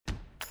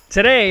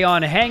Today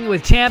on Hanging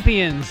with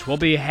Champions, we'll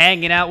be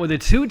hanging out with a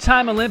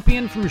two-time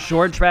Olympian from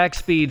short track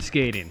speed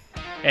skating.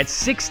 At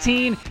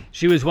 16,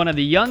 she was one of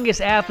the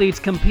youngest athletes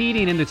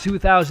competing in the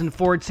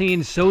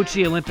 2014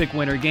 Sochi Olympic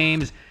Winter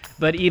Games,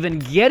 but even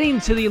getting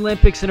to the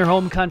Olympics in her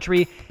home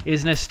country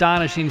is an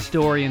astonishing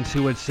story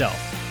unto itself.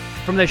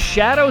 From the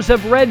shadows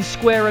of Red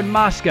Square in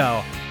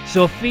Moscow,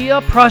 Sofia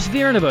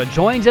Prosvirnova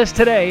joins us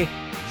today,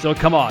 so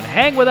come on,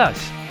 hang with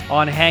us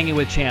on Hanging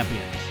with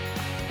Champions.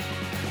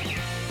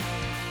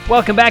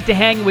 Welcome back to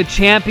Hanging with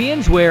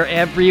Champions, where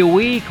every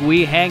week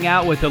we hang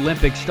out with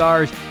Olympic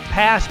stars,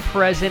 past,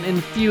 present,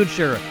 and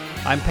future.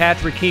 I'm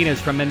Patrick Keenes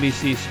from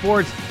NBC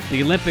Sports,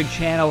 the Olympic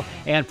Channel,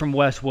 and from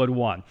Westwood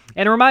One.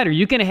 And a reminder,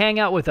 you can hang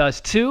out with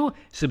us too.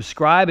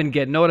 Subscribe and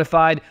get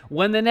notified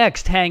when the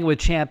next Hanging with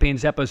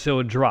Champions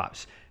episode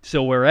drops.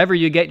 So wherever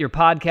you get your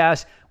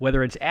podcasts,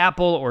 whether it's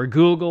Apple or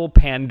Google,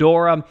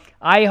 Pandora,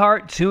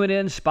 iHeart,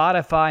 TuneIn,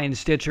 Spotify, and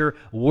Stitcher,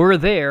 we're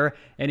there.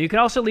 And you can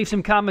also leave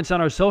some comments on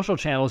our social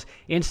channels,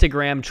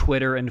 Instagram,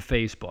 Twitter, and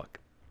Facebook.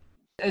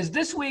 As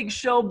this week's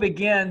show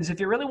begins, if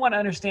you really want to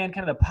understand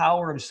kind of the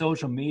power of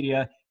social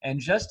media and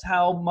just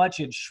how much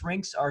it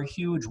shrinks our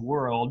huge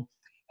world,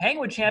 Hanging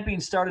with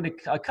Champions started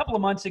a couple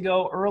of months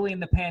ago, early in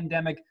the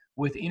pandemic,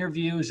 with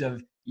interviews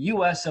of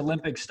U.S.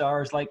 Olympic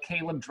stars like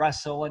Caleb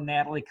Dressel and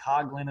Natalie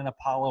Coughlin and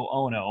Apollo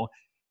Ono.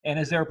 And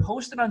as they're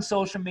posted on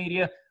social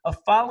media, a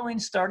following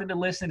started to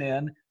listen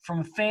in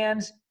from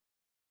fans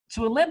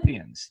to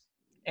Olympians.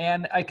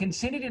 And I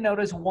continue to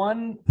notice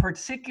one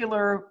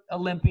particular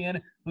Olympian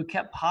who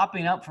kept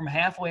popping up from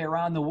halfway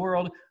around the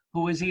world,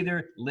 who was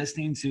either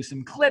listening to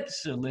some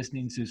clips or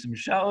listening to some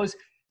shows.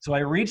 So I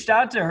reached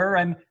out to her,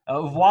 and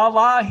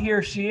voila,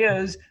 here she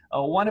is,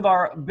 one of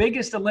our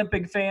biggest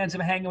Olympic fans of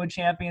Hanging with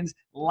Champions,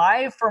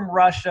 live from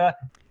Russia,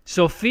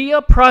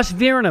 Sofia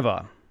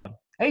Prosvirnova.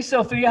 Hey,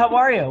 Sofia, how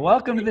are you?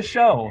 Welcome to the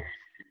show.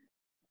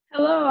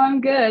 Hello,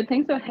 I'm good.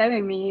 Thanks for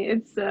having me.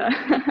 It's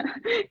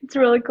it's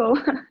really cool.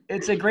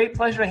 It's a great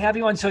pleasure to have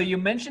you on. So you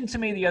mentioned to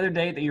me the other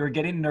day that you were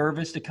getting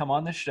nervous to come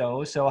on the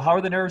show. So how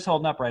are the nerves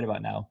holding up right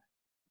about now?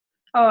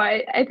 Oh,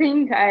 I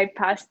think I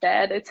passed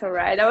that. It's all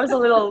right. I was a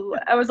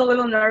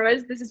little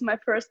nervous. This is my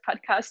first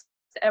podcast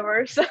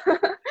ever. So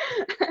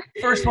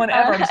first one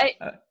ever.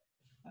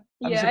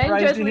 I'm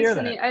surprised to hear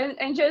that. I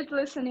enjoyed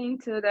listening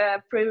to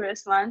the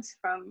previous ones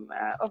from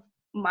of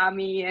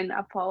Mommy and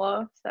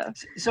Apollo.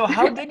 So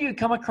how did you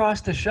come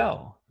across the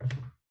show?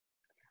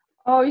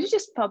 Oh, it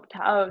just popped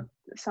out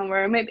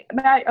somewhere. Maybe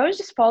but I was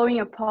just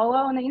following Apollo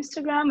on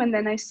Instagram, and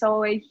then I saw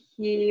like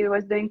he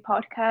was doing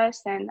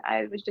podcasts, and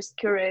I was just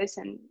curious,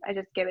 and I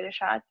just gave it a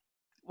shot.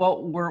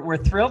 Well, we're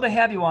thrilled to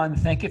have you on.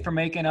 Thank you for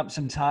making up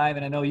some time.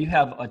 And I know you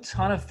have a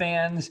ton of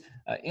fans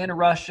in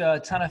Russia, a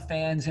ton of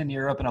fans in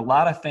Europe, and a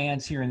lot of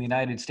fans here in the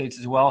United States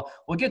as well.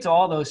 We'll get to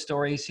all those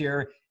stories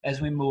here as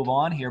we move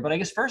on here. But I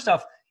guess first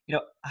off,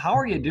 how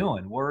are you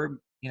doing? We're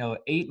 9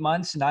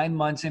 months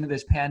into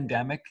this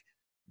pandemic.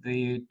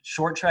 The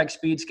short track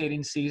speed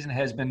skating season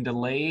has been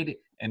delayed,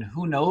 and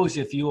who knows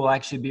if you will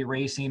actually be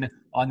racing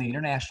on the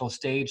international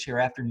stage here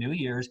after New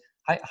Year's.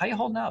 How you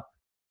holding up?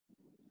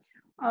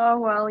 Oh,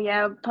 well,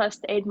 yeah,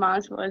 past 8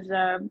 months was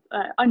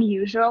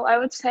unusual, I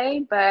would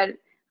say, but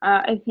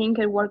I think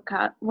it worked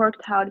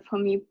out for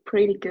me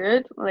pretty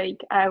good.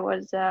 Like I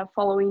was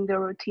following the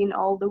routine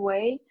all the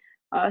way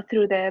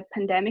through the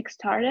pandemic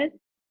started,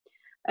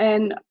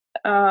 and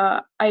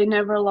I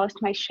never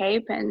lost my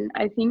shape, and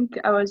I think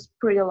I was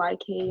pretty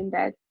lucky in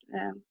that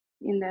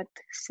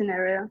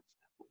scenario.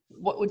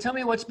 Tell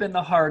me what's been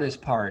the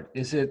hardest part.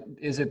 Is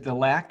it the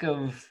lack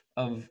of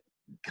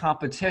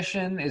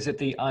competition? Is it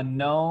the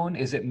unknown?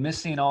 Is it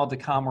missing all the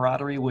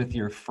camaraderie with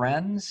your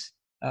friends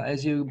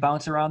as you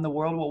bounce around the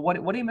world? Well,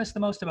 what do you miss the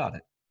most about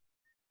it?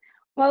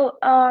 Well,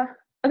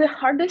 the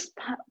hardest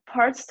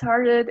part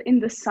started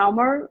in the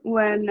summer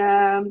when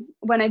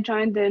I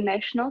joined the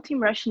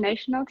Russian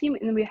national team,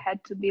 and we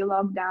had to be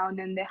locked down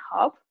in the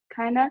hub,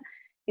 kind of,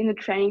 in the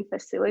training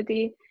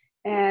facility,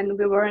 and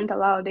we weren't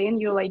allowed in.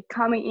 You're like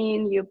coming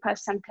in, you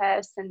pass some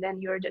tests, and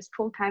then you're just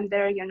full time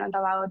there. You're not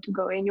allowed to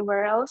go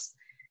anywhere else.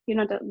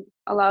 You're not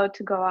allowed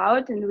to go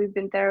out, and we've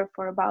been there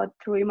for about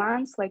 3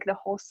 months, like the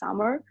whole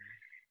summer,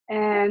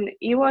 and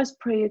it was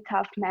pretty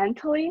tough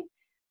mentally.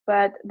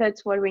 But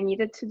that's what we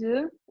needed to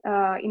do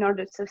in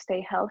order to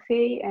stay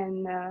healthy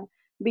and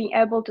being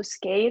able to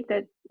skate.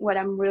 That what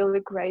I'm really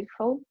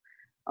grateful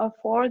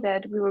for,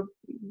 that we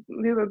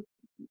were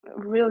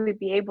really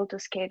be able to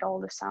skate all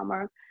the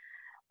summer,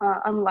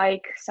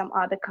 unlike some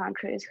other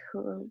countries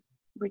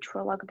which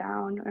were locked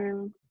down.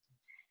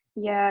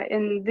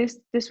 And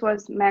this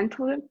was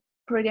mentally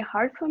pretty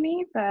hard for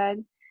me, but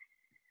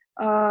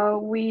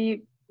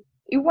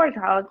it worked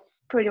out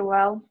pretty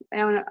well,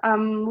 and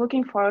I'm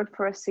looking forward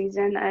for a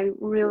season. I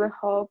really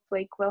hope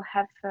we'll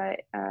have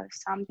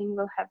something.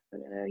 We'll have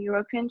a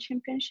European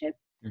Championship.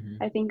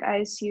 Mm-hmm. I think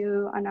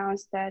ISU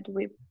announced that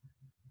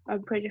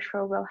I'm pretty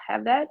sure we'll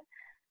have that.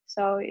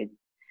 So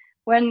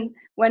when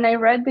I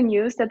read the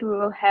news that we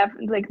will have,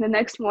 the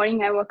next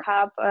morning I woke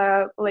up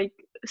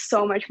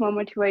so much more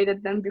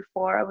motivated than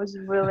before. I was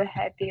really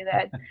happy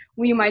that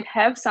we might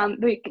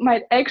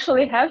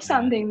actually have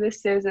something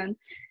this season,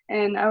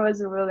 and I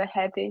was really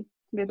happy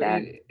with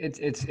But that.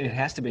 it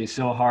has to be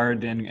so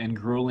hard and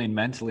grueling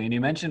mentally. And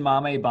you mentioned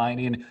Mame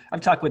Binding. And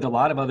I've talked with a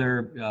lot of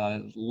other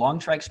long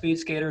track speed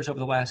skaters over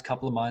the last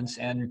couple of months.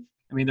 And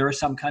I mean, there are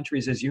some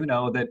countries, as you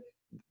know, that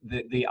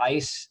the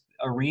ice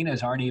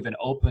arenas aren't even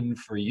open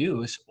for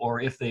use,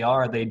 or if they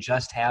are, they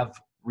just have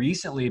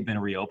recently been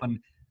reopened.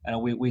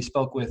 We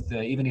spoke with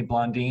Evany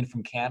Blondin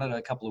from Canada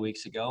a couple of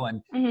weeks ago,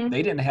 and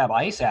they didn't have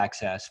ice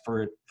access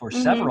for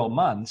several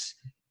months.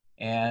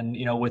 And,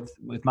 you know, with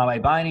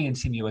Mame Binding and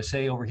Team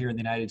USA over here in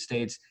the United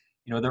States,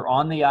 you know, they're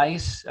on the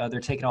ice,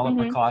 they're taking all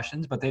the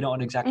precautions, but they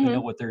don't exactly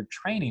know what they're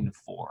training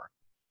for.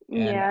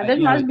 And, yeah, that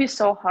must be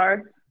so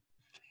hard.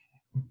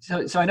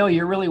 So I know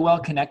you're really well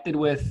connected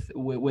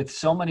with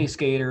so many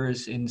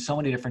skaters in so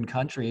many different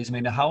countries. I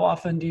mean, how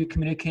often do you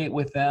communicate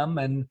with them,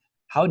 and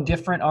how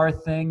different are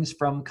things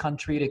from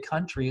country to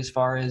country as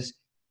far as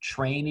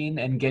training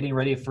and getting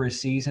ready for a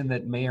season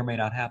that may or may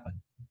not happen?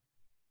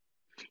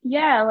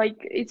 Yeah, like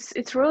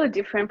it's really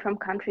different from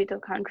country to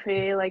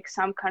country. Like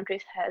some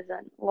countries has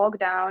a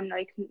lockdown,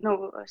 like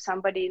no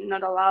somebody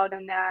not allowed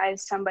on the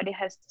ice. Somebody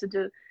has to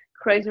do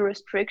crazy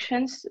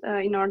restrictions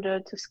in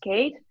order to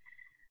skate.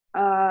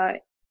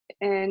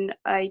 And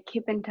I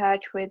keep in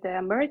touch with the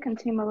American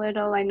team a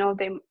little. I know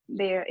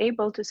they're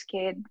able to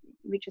skate,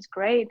 which is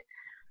great.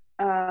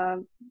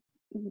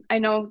 I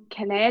know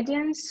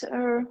Canadians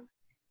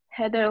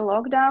had a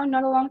lockdown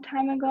not a long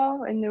time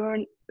ago, and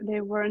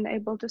they weren't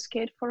able to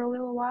skate for a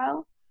little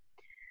while.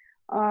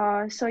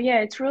 So yeah,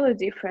 it's really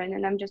different,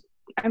 and I'm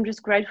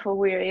just grateful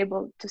we're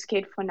able to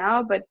skate for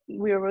now, but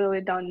we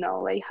really don't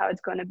know like how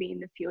it's gonna be in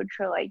the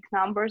future. Like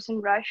numbers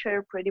in Russia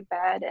are pretty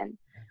bad, and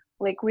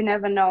like we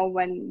never know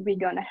when we're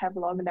gonna have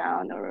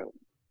lockdown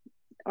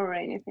or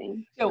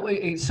anything.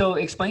 So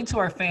explain to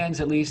our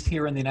fans, at least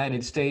here in the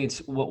United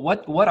States,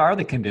 what are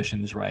the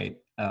conditions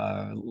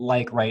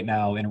like right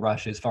now in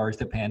Russia as far as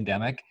the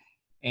pandemic?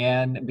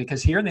 And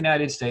because here in the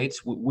United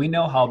States, we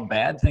know how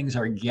bad things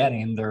are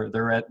getting.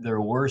 They're at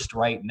their worst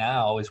right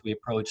now as we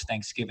approach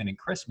Thanksgiving and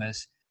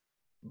Christmas.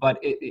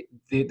 But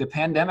the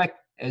pandemic,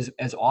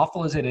 as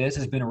awful as it is,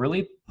 has been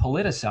really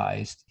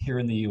politicized here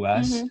in the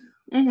U.S.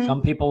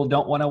 Some people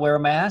don't want to wear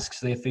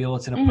masks. They feel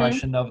it's an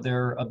oppression of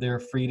their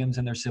freedoms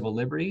and their civil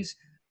liberties.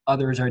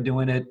 Others are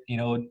doing it,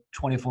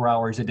 24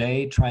 hours a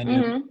day, trying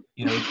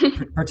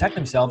to, protect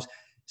themselves.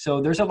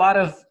 So there's a lot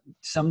of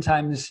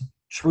sometimes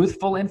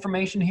truthful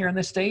information here in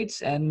the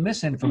States and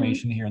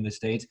misinformation here in the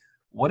States.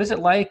 What is it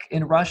like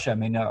in Russia? I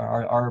mean,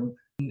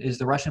 is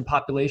the Russian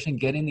population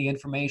getting the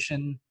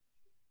information,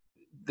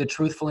 the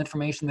truthful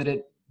information that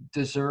it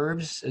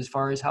deserves as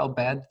far as how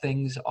bad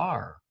things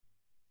are?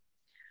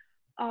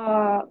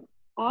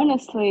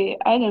 Honestly,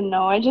 I don't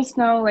know. I just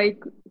know like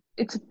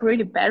it's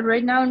pretty bad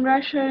right now in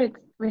Russia.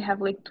 We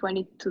have like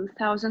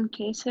 22,000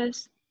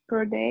 cases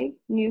per day,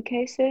 new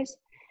cases,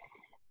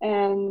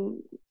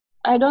 and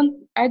I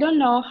don't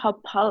know how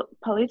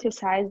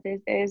politicized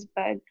this is,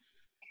 but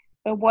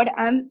what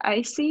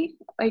I see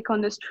like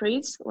on the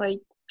streets, like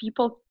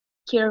people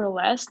care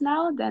less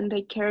now than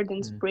they cared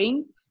in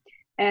spring,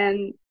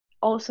 and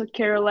also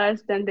care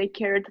less than they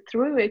cared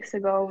 3 weeks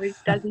ago, which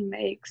doesn't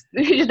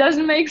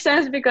make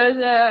sense because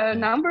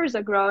numbers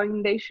are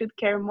growing. They should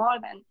care more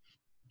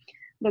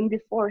than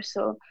before.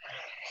 So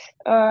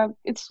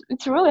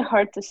it's really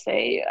hard to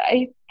say.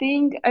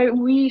 I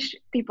wish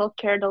people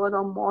cared a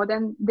little more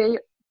than they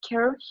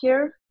care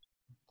here,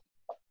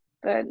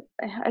 but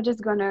I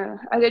just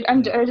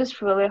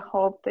really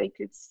hope that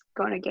it's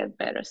gonna get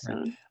better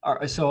soon.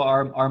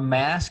 Are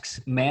masks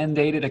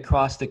mandated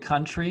across the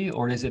country,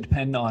 or does it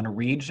depend on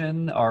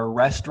region? Are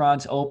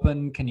restaurants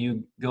open? Can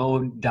you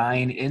go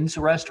dine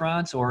into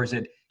restaurants, or is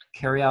it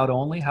carry out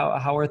only?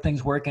 How are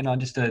things working on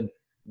just a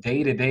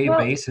day-to-day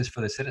basis for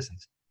the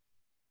citizens?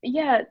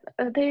 Yeah,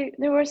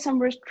 there were some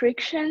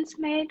restrictions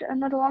made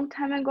not a long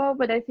time ago,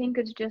 but I think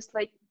it's just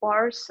like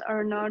bars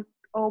are not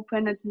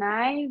open at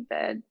night,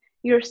 but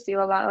you're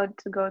still allowed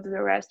to go to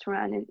the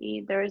restaurant and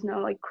eat. There is no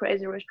like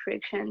crazy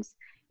restrictions.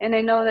 And I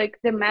know like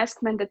the mask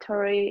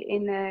mandatory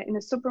in the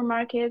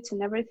supermarkets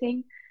and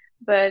everything,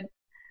 but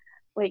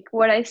like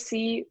what I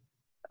see,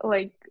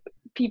 like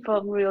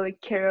people really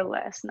care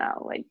less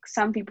now. Like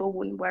some people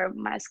wouldn't wear a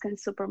mask in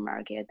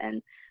supermarket,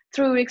 and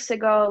 3 weeks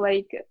ago,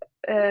 like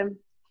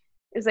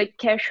it's like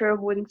cashier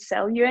wouldn't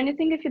sell you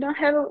anything if you don't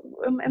have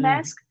a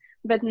mask.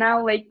 But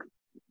now like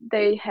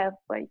they have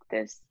like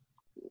this,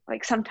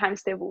 like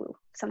sometimes they will,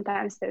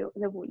 sometimes they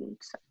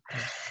wouldn't.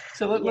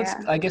 So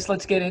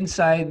let's get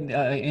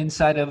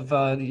inside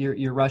of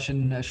your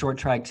Russian short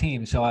track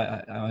team. So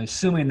I'm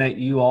assuming that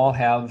you all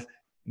have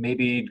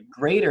maybe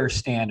greater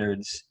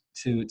standards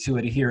to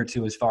adhere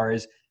to as far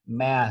as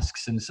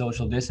masks and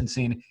social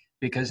distancing,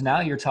 because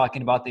now you're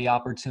talking about the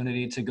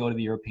opportunity to go to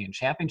the European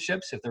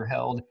Championships if they're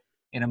held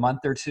in a month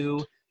or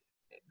two.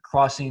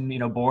 crossing,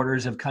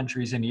 borders of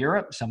countries in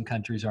Europe. Some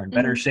countries are in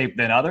better Mhm. shape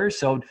than others.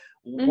 So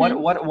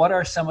Mhm. what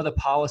are some of the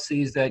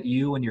policies that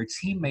you and your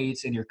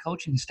teammates and your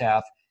coaching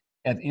staff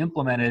have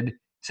implemented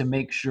to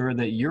make sure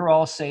that you're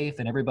all safe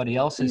and everybody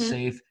else is Mhm.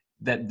 safe,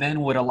 that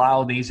then would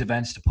allow these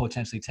events to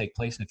potentially take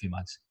place in a few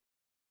months?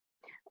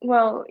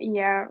 Well,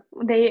 yeah,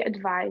 they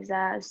advise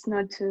us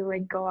not to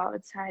like go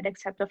outside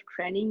except of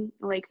training,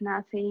 like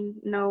nothing,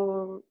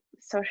 no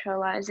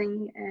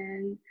socializing,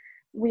 and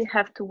we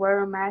have to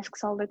wear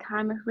masks all the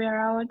time if we are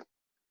out.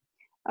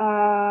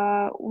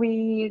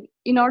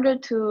 In order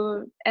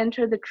to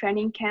enter the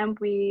training camp,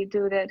 we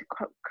do that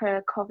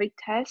COVID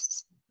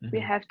tests. We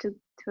Hmm. have to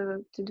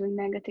do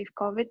negative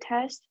COVID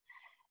test,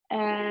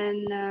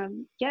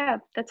 and yeah,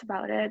 that's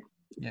about it.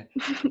 Yeah.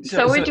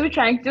 So, So we so, do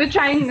trying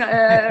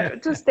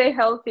to stay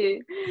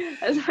healthy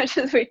as much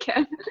as we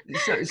can.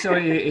 so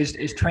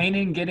is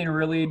training getting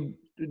really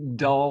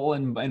dull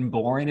and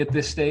boring at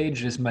this stage,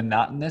 just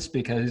monotonous,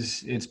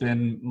 because it's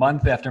been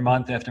month after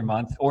month after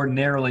month?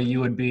 Ordinarily,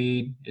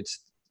 it's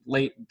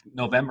late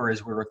November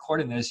as we're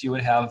recording this, you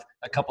would have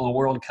a couple of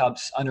World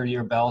Cups under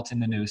your belt in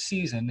the new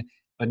season,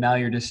 but now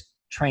you're just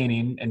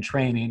training and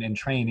training and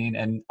training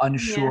and Yeah,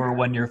 unsure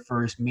when your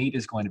first meet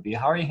is going to be.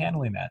 How are you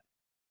handling that?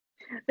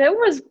 that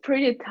was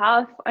pretty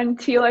tough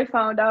until I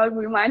found out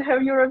we might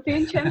have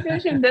European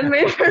Championship. That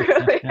made me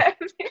really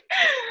happy.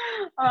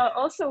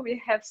 Also,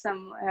 we have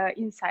some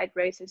inside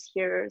races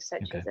here,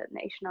 such Okay. as at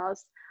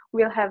nationals.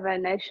 We'll have a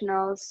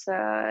nationals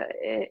at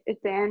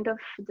the end of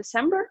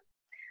December,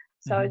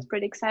 so Hmm. it's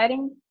pretty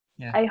exciting.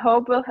 Yeah. I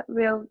hope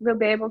we'll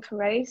be able to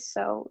race.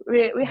 So we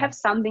Yeah. have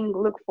something to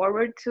look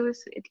forward to.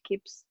 So it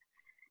keeps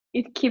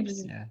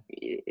Yeah.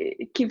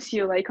 it keeps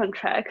you like on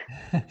track.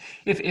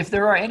 If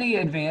there are any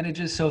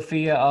advantages,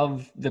 Sophia,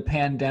 of the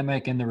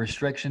pandemic and the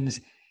restrictions,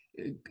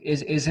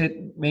 is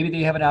it maybe that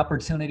you have an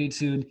opportunity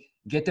to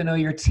get to know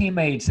your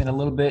teammates in a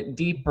little bit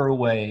deeper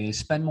way,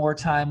 spend more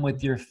time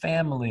with your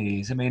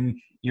families? I mean,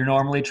 you're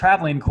normally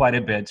traveling quite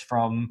a bit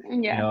from,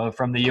 Yeah,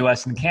 from the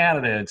US and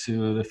Canada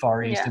to the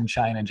Far East yeah. and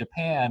China and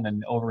Japan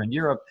and over in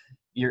Europe.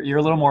 You're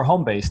a little more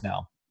home based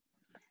now.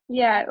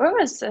 Yeah, there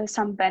was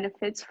some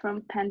benefits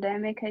from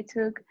pandemic I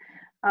took.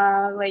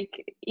 Like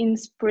in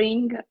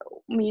spring,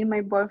 me and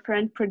my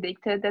boyfriend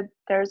predicted that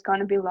there's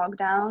gonna be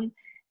lockdown,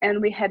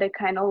 and we had a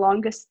kind of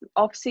longest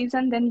off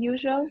season than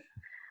usual.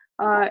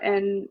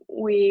 And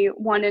we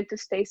wanted to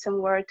stay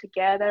somewhere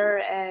together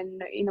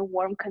and in a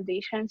warm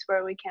conditions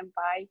where we can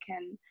bike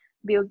and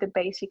build the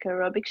basic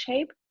aerobic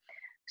shape.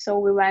 So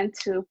we went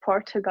to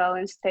Portugal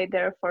and stayed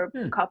there for a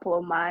Hmm. couple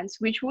of months,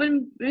 which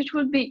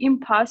would be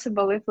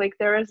impossible if like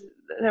there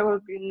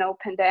would be no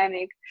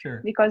pandemic,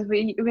 Sure. because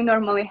we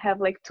normally have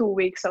like 2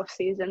 weeks of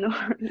season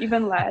or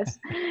even less,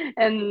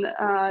 and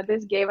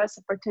this gave us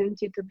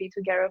opportunity to be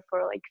together for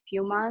like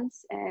few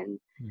months and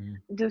Hmm.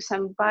 do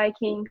some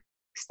biking,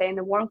 stay in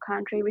a warm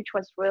country, which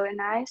was really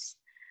nice.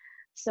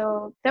 So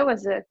that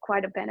was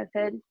quite a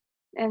benefit.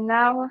 And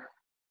now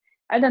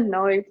I don't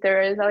know if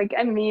there is like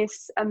I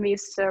miss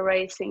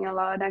racing a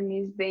lot. I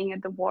miss being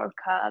at the World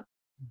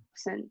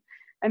Cups and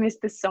I miss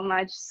this so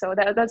much. So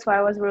that's why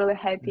I was really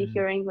happy Hmm.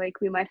 hearing like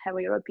we might have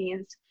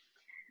Europeans.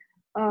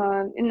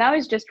 And now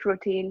it's just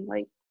routine,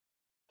 like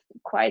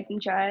quite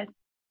enjoy it.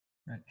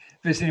 Right.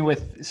 Visiting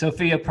with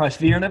Sofia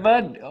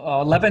Prosvirnova,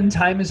 11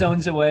 time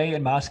zones away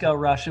in Moscow,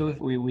 Russia.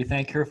 We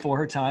thank her for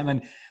her time.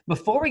 And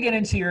before we get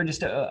into your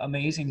just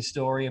amazing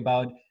story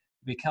about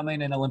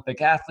becoming an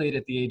Olympic athlete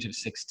at the age of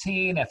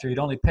 16, after you'd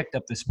only picked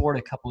up the sport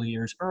a couple of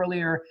years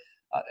earlier,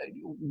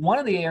 one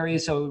of the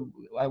areas, so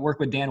I work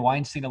with Dan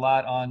Weinstein a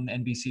lot on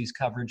NBC's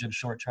coverage of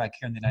short track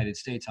here in the United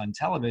States on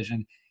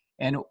television.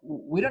 And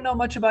we don't know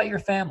much about your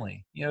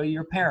family,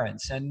 your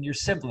parents and your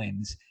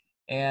siblings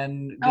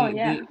and Oh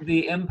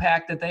the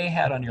impact that they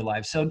had on your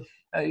life. So,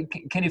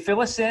 can you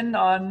fill us in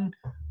on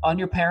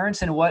your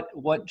parents and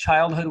what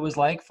childhood was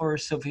like for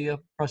Sofia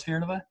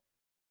Prosvirnova?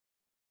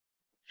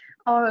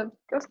 oh,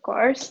 of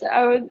course,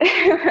 I would.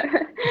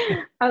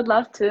 I would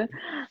love to.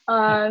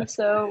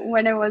 So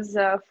when I was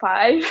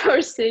 5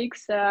 or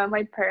 6,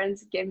 my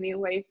parents gave me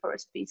away for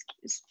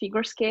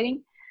figure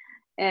skating,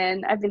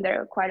 and I've been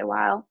there quite a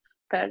while,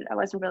 but I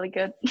wasn't really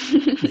good.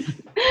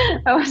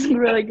 I wasn't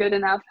really good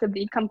enough to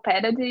be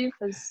competitive,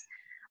 as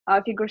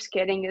figure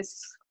skating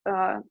is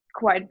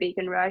quite big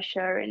in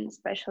Russia, and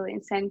especially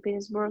in St.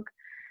 Petersburg.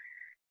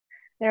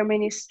 There are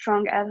many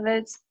strong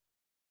athletes,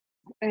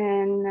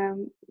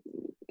 and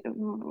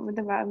what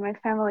about my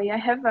family? I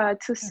have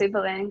two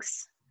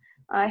siblings.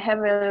 I have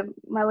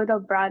my little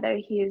brother.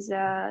 He's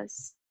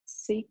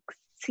 6.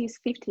 He's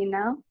 15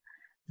 now,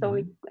 so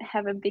we Mhm.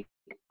 have a big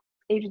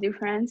age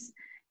difference.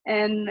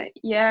 And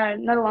yeah,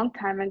 not a long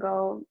time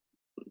ago,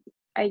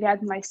 I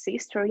got my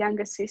sister,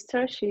 youngest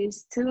sister.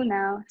 She's 2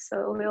 now, so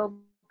a little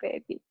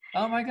baby.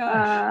 Oh my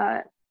gosh.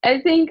 Uh,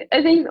 I think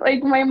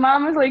like my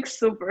mom is like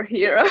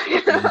superhero.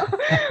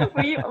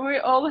 We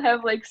all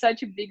have like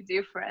such a big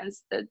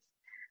difference.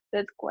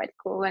 That's quite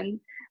cool. And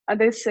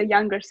this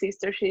younger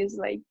sister, she's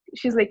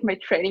like my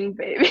training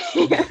baby.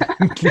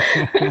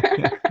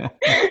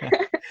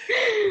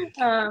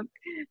 um,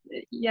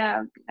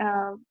 yeah.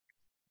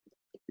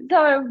 So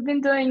I've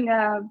been doing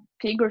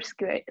figure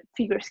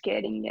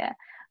skating. Yeah.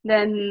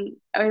 Then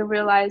I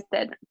realized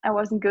that I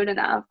wasn't good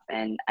enough,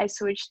 and I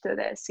switched to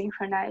the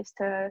synchronized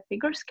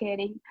figure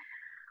skating.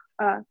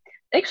 Uh,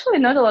 Actually,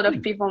 not a lot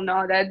of people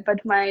know that, but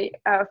my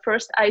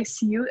first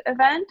ICU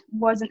event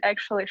wasn't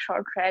actually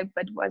short track,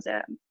 but was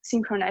a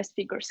synchronized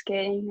figure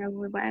skating. And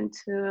we went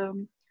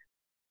to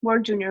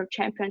World Junior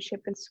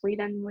Championship in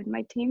Sweden with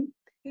my team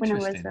when I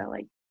was Interesting.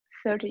 like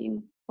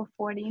 13 or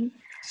 14.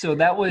 So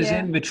that was Yeah,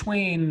 in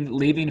between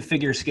leaving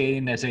figure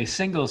skating as a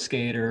single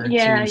skater to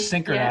yeah, yeah.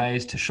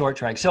 synchronize to short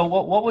track. So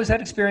what was that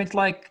experience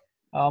like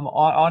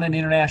on an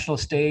international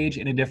stage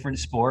in a different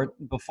sport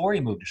before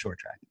you moved to short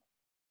track?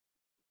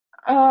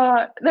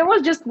 There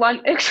was just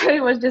one. Actually,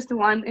 it was just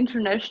one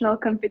international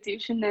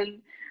competition,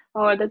 and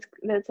oh,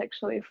 that's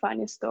actually a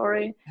funny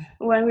story.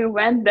 When we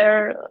went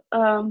there,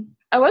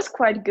 I was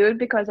quite good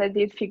because I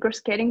did figure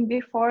skating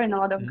before, and a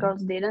lot of Mhm.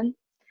 girls didn't.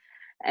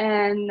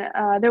 And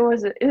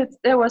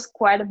there was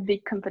quite a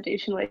big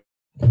competition. Like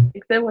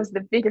that was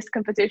the biggest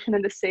competition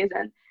in the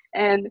season,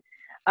 and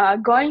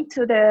going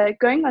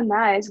on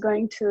ice,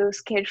 going to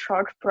skate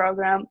short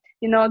program.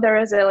 You know, there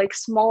is a like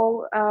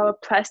small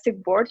plastic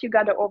board you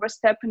got to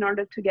overstep in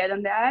order to get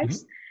on the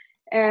ice.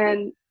 Mhm.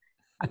 And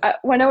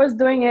when I was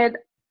doing it,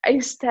 I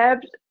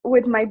stepped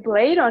with my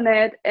blade on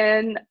it,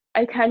 and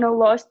I kind of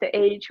lost the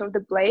edge of the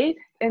blade,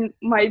 and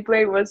my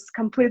blade was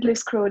completely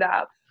screwed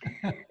up.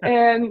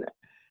 And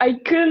I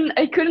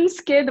couldn't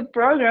skate the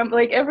program.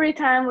 Like every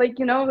time, like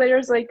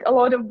there's like a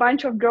lot of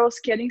bunch of girls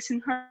skating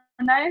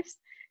synchronized,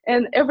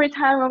 and every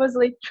time I was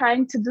like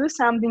trying to do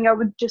something, I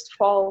would just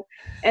fall.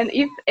 And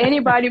if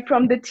anybody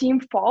from the team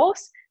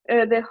falls,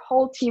 the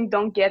whole team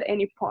don't get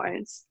any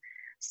points.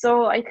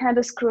 So I kind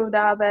of screwed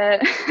up,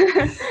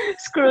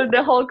 screwed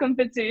the whole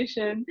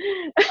competition.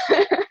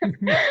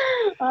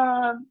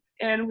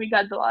 And we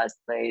got the last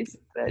place,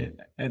 but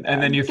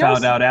And then you there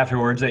found was out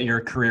afterwards that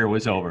your career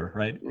was over,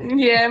 right?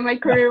 yeah, my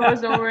career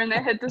was over and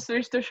I had to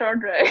switch to short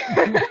track.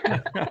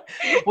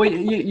 Well,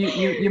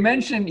 you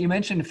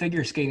mentioned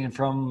figure skating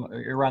from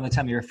around the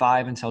time you were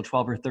 5 until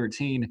 12 or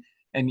 13,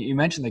 and you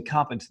mentioned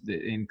the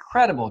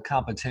incredible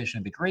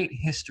competition, the great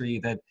history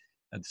that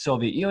the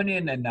Soviet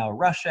Union and now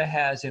Russia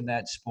has in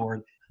that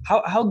sport.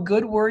 How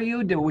good were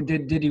you?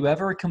 Did you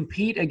ever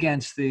compete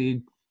against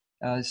the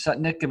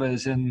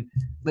Sutnikovas and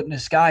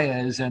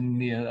Lipnitskayas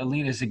and the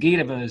Alina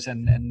Zagitovas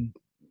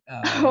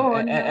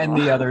Oh and no.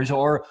 the others,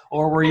 or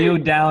were you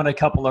down a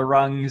couple of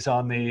rungs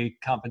on the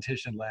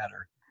competition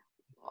ladder?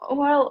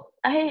 Well,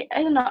 I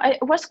don't know. I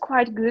was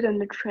quite good in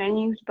the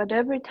trainings, but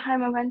every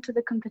time I went to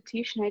the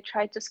competition, I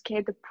tried to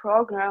skate the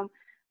program.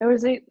 I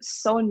was like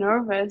so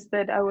nervous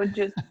that I would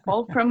just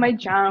fall from my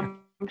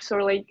jumps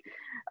or like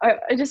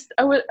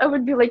I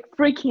would be like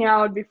freaking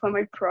out before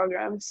my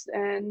programs,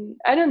 and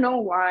I don't know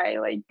why.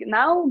 Like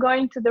now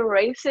going to the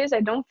races, I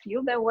don't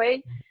feel that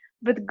way,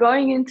 but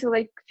going into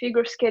like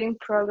figure skating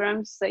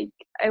programs, like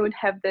I would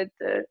have that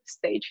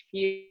stage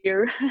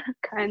fear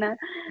kind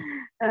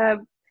of.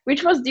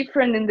 Which was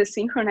different in the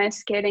synchronized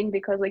skating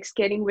because like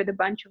skating with a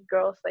bunch of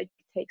girls like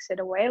takes it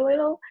away a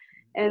little,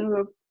 and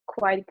we're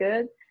quite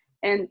good,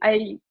 and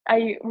I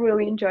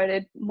really enjoyed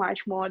it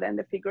much more than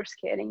the figure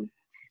skating,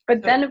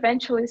 but So, then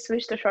eventually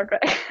switched to short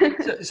track.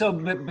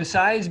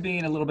 besides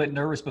being a little bit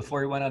nervous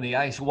before you went on the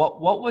ice, what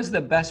was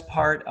the best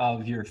part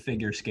of your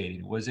figure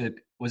skating? Was it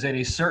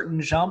a certain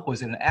jump?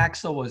 Was it an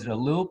axel? Was it a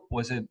loop?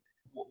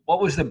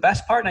 What was the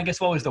best part? And I guess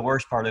what was the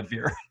worst part of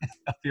your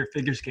of your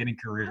figure skating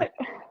career?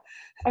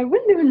 I, I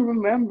wouldn't even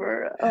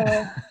remember.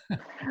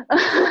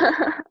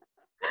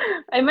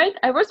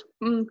 I was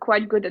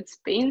quite good at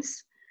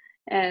spins,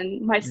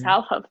 and my Mm,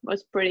 self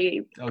was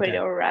pretty okay,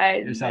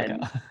 alright, you're but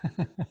Salka.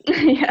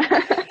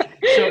 yeah.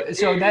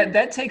 So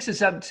that takes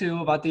us up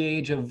to about the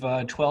age of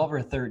 12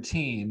 or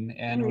 13,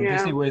 and we're Yeah,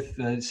 visiting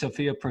with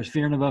Sofia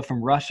Prosvirnova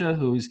from Russia,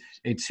 who's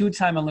a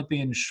two-time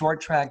Olympian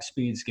short track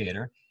speed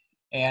skater.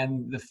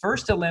 And the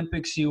first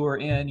Olympics you were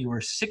in, you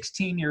were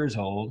 16 years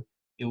old.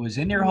 It was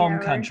in your yeah, home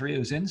right. country. It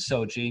was in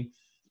Sochi,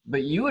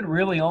 but you had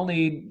really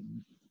only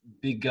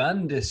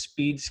begun to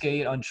speed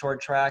skate on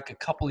short track a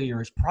couple of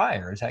years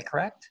prior. Is that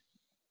correct?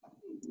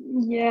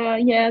 Yeah,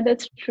 yeah,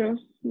 that's true.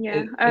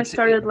 Yeah, It, I it's it,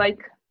 started like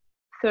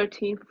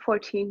 13,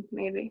 14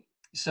 maybe.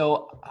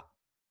 so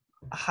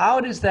how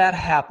does that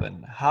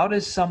happen? How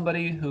does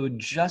somebody who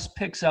just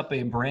picks up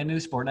a brand new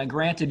sport, now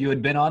granted you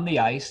had been on the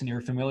ice and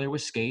you're familiar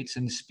with skates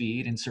and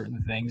speed and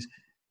certain things,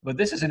 but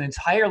this is an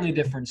entirely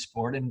different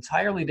sport, an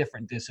entirely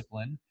different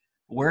discipline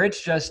where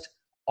it's just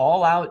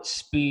all out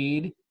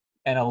speed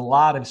and a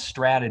lot of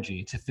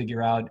strategy to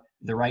figure out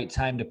the right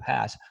time to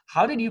pass.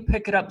 How did you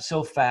pick it up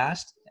so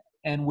fast?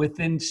 And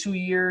within 2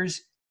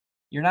 years,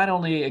 you're not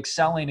only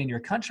excelling in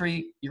your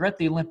country, you're at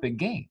the Olympic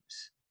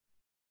Games.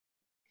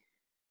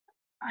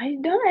 I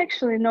don't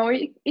actually know.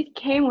 It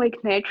came like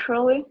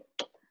naturally.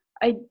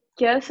 I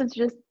guess it's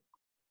just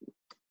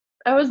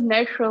I was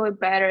naturally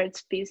better at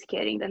speed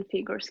skating than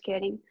figure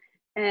skating,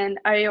 and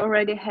I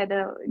already had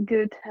a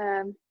good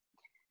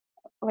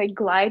like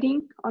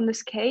gliding on the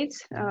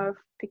skates.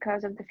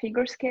 because of the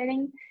figure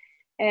skating,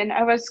 and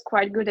I was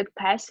quite good at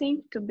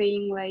passing to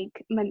being like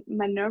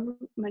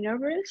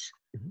maneuvers,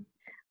 Mhm.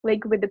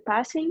 like with the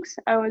passings.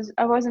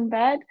 I wasn't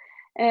bad,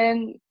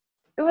 and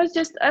it was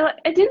just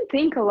I didn't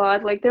think a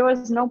lot. Like there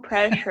was no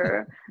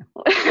pressure.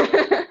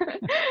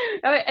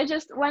 I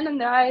just went on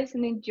the ice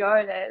and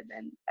enjoyed it,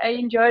 and I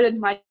enjoyed it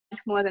much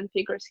more than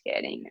figure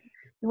skating.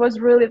 It was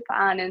really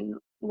fun, and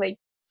like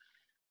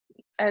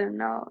I don't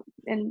know,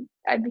 and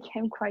I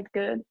became quite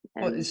good.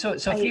 Well, And so I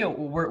Sophia,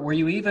 were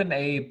you even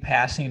a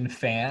passing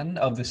fan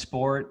of the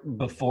sport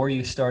before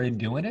you started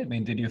doing it? I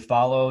mean, did you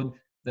follow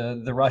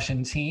the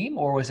Russian team,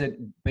 or was it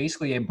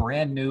basically a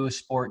brand new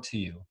sport to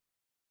you?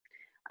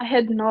 I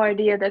had no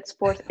idea that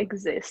sport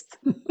exists.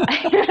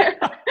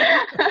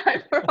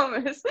 I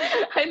promise.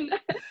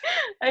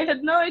 I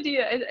had no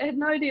idea. I had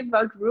no idea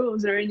about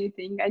rules or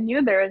anything. I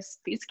knew there was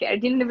speed skate. I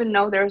didn't even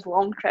know there was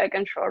long track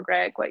and short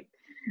track. Like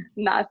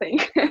nothing.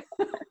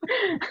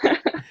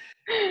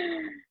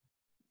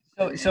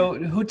 So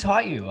who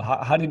taught you?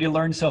 How did you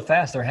learn so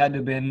fast? There had to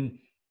have been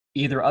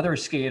either other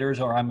skaters,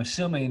 or I'm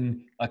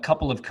assuming a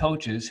couple of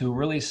coaches who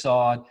really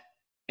saw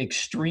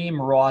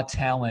extreme raw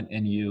talent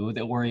in you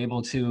that were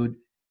able to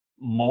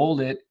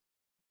mold it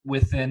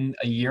within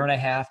a year and a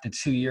half to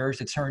 2 years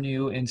to turn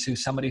you into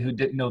somebody who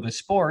didn't know the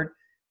sport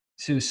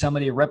to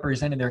somebody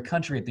representing their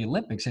country at the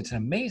Olympics. It's an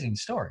amazing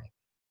story.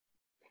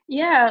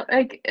 Yeah,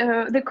 like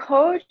the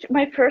coach,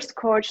 my first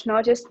coach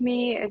noticed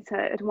me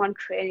at one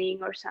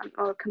training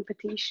or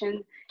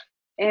competition,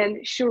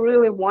 and she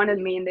really wanted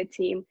me in the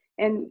team,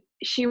 and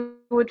she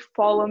would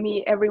follow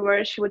me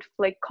everywhere. She would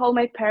like call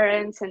my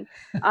parents and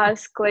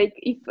ask like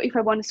if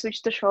I want to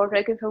switch to short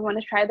track, if I want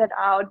to try that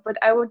out. But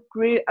I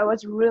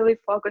was really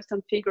focused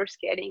on figure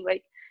skating.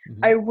 Like Mhm.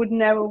 I would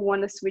never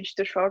want to switch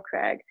to short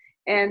track.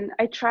 And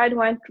I tried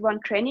one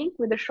training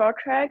with the short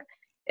track,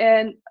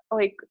 and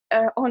like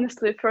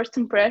honestly, first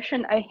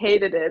impression, I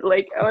hated it.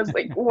 Like I was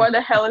like, what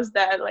the hell is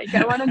that? Like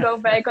I want to go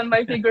back on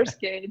my figure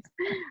skates.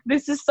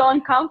 This is so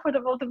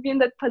uncomfortable to be in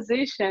that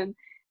position.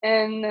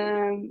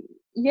 And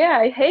yeah,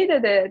 I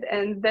hated it,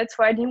 and that's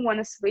why I didn't want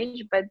to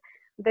switch. But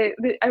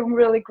I'm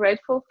really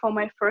grateful for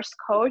my first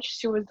coach.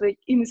 She was like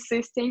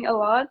insisting a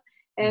lot,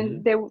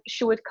 and Mhm.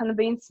 she would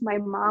convince my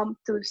mom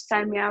to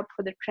sign me up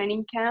for the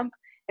training camp.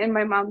 And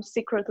my mom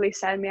secretly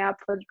signed me up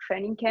for the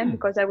training camp Hmm.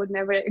 because I would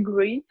never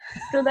agree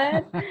to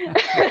that.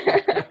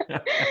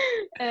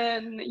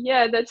 And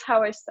yeah, that's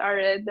how I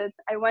started. That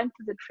I went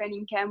to the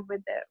training camp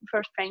with the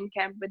first training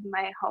camp with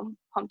my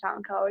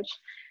hometown coach,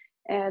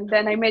 and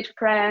then I made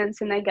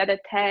friends and I got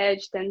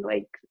attached, and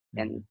like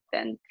and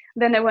Mhm.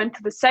 then I went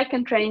to the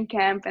second training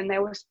camp, and I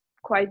was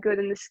quite good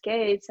in the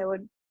skates. I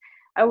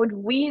would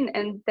win,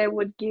 and that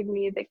would give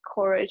me the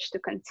courage to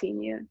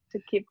continue to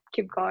keep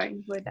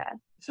going with that.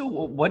 So,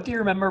 what do you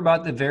remember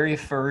about the very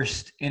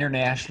first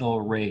international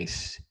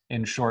race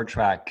in short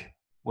track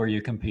where you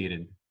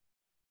competed?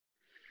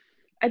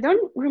 I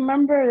don't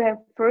remember the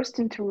first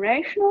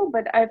international,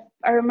 but I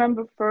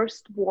remember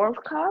first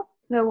World Cup.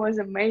 That was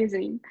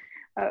amazing.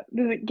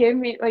 It gave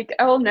me like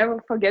I will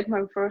never forget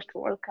my first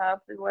World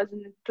Cup. It was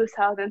in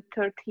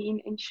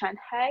 2013 in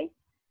Shanghai,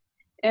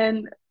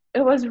 and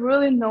it was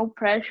really no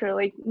pressure.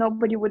 Like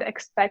nobody would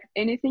expect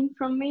anything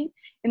from me,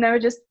 and I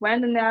just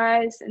went on the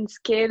ice and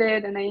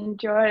skated, and I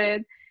enjoyed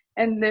it.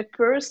 And the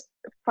first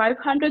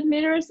 500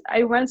 meters,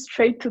 I went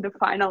straight to the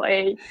final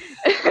A.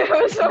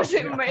 Was Oh God.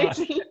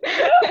 amazing.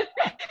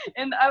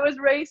 And I was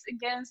raced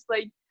against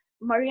like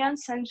Marianne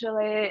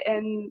Saint-Gelais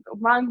and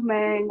Wang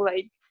Meng.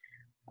 Like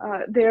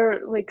they're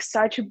like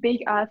such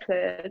big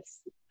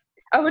athletes.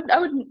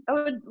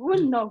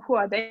 Wouldn't know who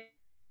are they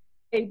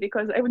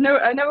because I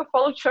never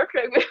followed short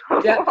track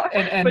Yeah, before,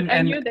 and but and I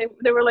and knew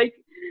they were like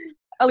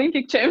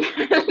Olympic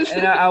champions.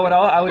 and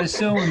I would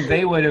assume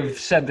they would have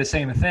said the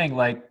same thing,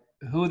 like,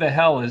 who the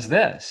hell is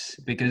this?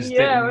 Because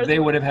Yeah, I was, they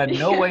would have had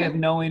no way yeah. of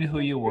knowing who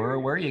you were,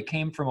 where you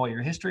came from, what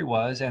your history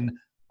was, and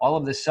all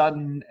of a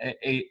sudden,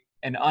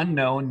 an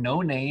unknown,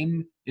 no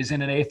name is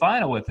in an A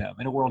final with them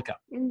in a World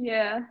Cup.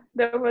 Yeah,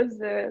 that was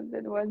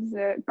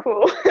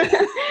cool.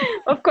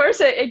 Of course,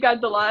 I got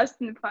the last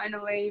in the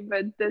final A,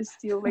 but that's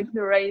still like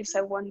the race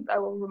I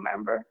will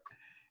remember.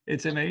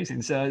 It's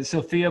amazing. So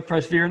Sophia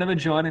Prosvirinova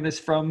joining us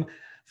from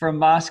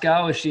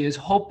Moscow. She is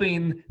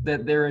hoping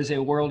that there is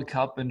a World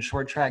Cup and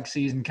short track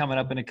season coming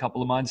up in a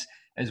couple of months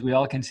as we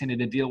all continue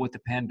to deal with the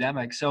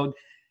pandemic. So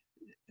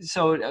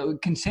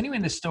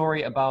continuing the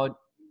story about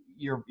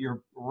your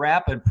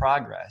rapid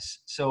progress.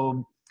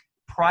 So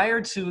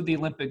prior to the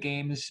Olympic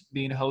Games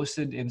being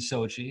hosted in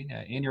Sochi,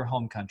 in your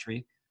home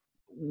country,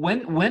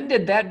 when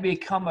did that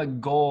become a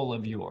goal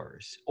of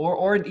yours,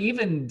 or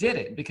even did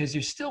it, because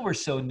you still were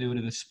so new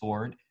to the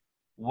sport?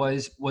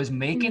 Was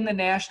making the Mm.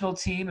 national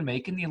team and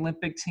making the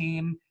Olympic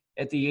team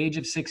at the age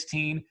of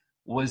 16,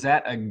 was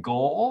that a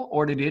goal,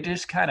 or did it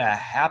just kind of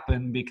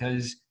happen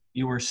because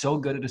you were so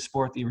good at a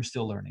sport that you were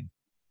still learning?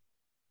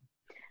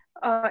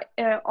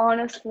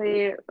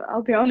 Honestly,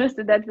 I'll be honest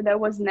that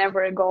was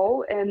never a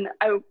goal, and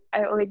I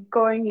like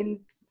going in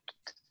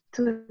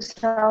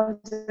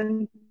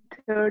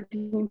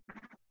 2013,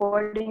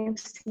 skateboarding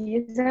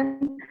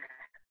season,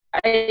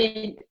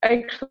 I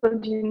actually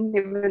didn't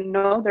even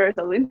know there's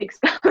Olympics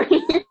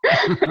coming,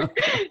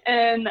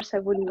 and I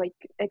wouldn't like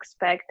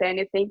expect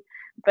anything.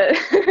 But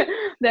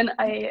then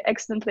I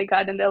accidentally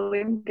got in the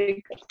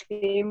Olympic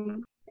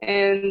team,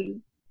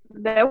 and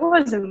that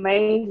was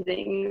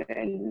amazing,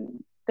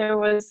 and there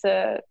was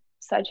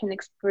such an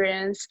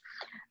experience.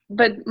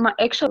 But my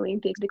actual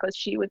Olympics, because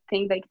she would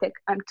think like that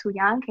I'm too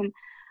young and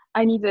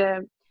I need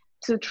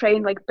to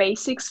train like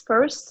basics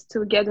first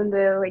to get on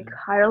the like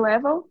higher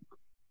level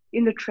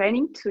in the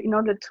training to in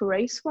order to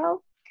race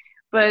well.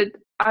 But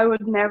I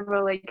would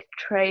never like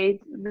trade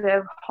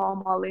the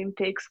home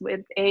Olympics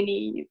with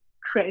any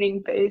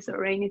training base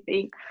or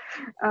anything.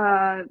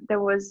 That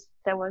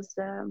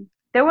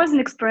was an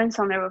experience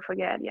I'll never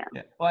forget. Yeah.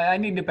 Well, I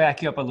need to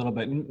back you up a little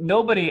bit.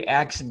 Nobody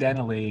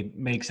accidentally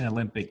makes an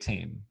Olympic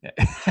team.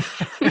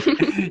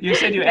 You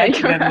said you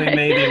accidentally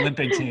made the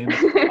Olympic team.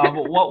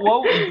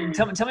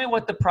 Tell me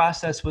what the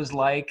process was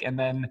like, and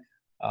then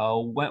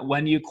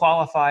when you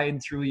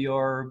qualified through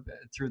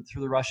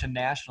the Russian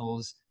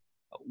nationals,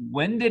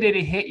 when did it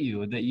hit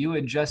you that you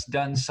had just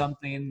done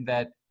something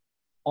that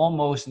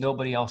almost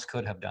nobody else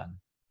could have done?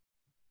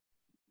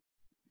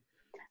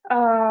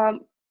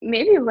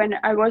 Maybe when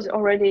I was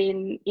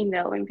already in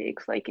the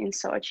Olympics, like in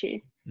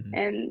Sochi,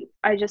 and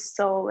I just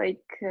saw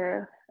like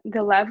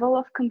the level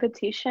of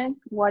competition,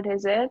 what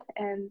is it,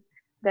 and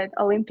that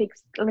Olympic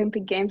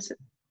Games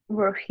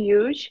were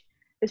huge,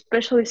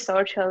 especially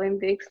Sochi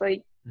Olympics.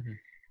 Like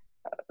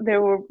they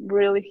were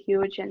really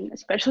huge, and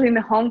especially in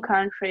the home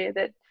country,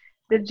 that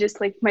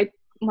just like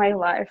my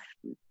life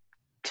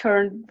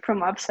turned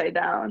from upside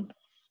down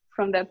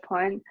from that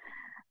point,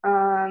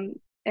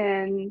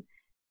 and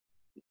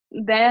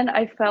then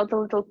I felt a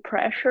little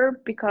pressure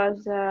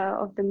because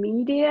of the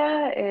media,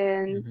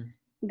 and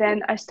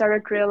then I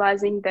started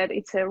realizing that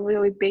it's a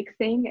really big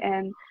thing,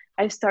 and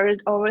I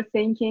started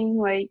overthinking.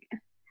 Like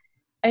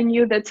I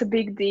knew that's a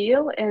big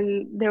deal,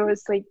 and there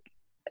was like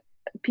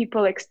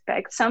people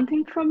expect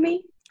something from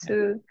me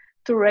to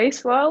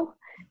race well,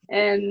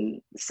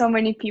 and so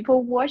many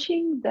people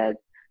watching that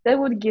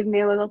would give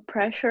me a little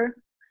pressure.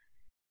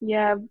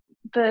 Yeah,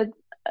 but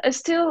I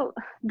still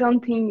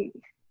don't think.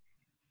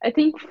 I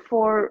think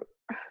for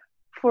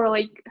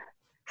like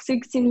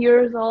 16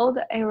 years old,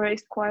 I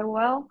raced quite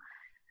well.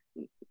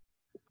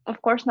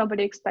 Of course,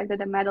 nobody expected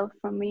a medal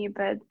from me,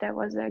 but that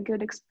was a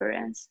good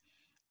experience.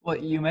 Well,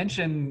 you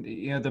mentioned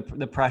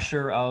the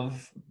pressure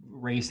of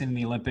racing in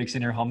the Olympics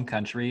in your home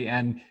country,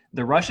 and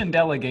the Russian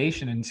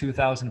delegation in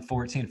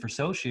 2014 for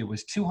Sochi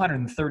was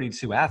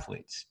 232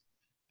 athletes.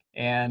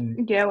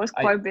 And yeah, it was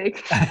quite big.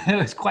 It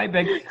was quite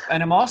big.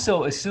 And I'm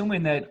also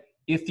assuming that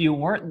if you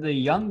weren't the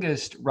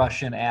youngest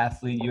Russian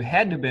athlete, you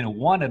had to have been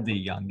one of the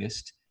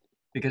youngest,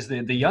 because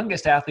the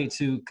youngest athlete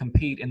to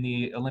compete in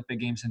the Olympic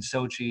Games in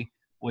Sochi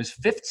was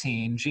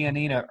 15,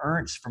 Giannina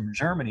Ernst from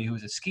Germany, who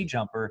was a ski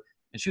jumper,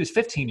 and she was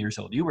 15 years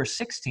old. You were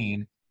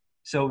 16.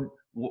 So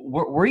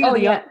were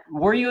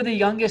you the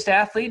youngest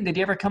athlete? Did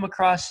you ever come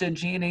across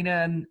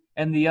Giannina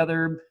and the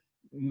other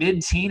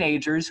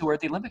mid-teenagers who were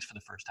at the Olympics for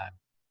the first time?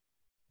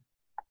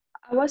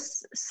 I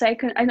was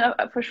second. I know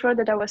for sure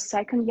that I was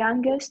second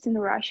youngest in the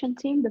Russian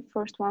team. The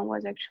first one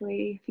was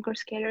actually figure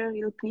skater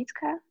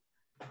Lipnitska,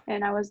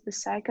 and I was the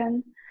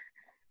second.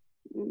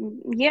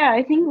 Yeah,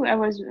 I think I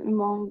was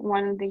among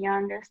one of the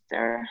youngest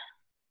there.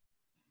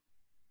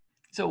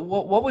 So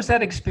what was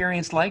that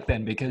experience like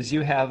then? Because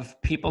you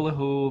have people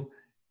who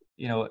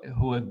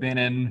have been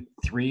in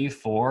 3,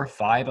 4,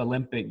 5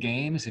 Olympic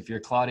Games. If you're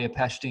Claudia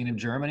Pechstein of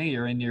Germany,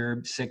 you're in your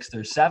 6th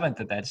or 7th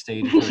at that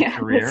stage of your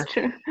career. That's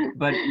true.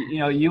 But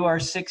you are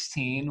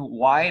 16,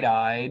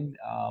 wide-eyed,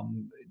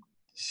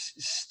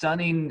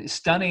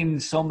 stunning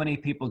so many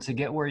people to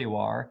get where you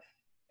are,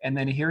 and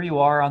then here you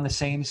are on the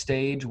same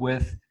stage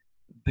with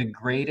the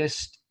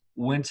greatest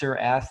winter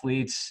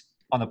athletes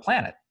on the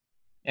planet,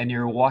 and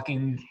you're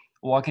walking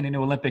into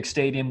Olympic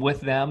Stadium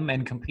with them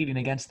and competing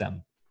against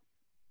them.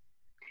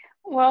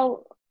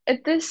 Well,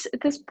 at this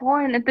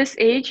point, at this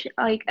age,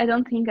 like I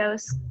don't think I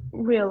was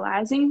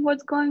realizing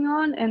what's going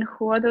on and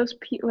who are those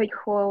people, like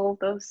who are all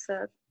those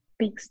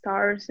big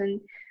stars,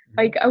 and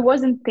like I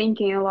wasn't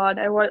thinking a lot.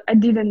 I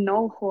didn't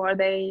know who are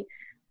they,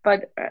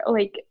 but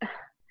like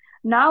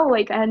now,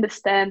 like I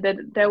understand that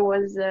there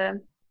was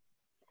there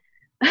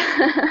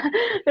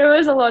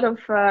was a lot of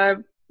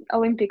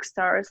Olympic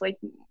stars, like,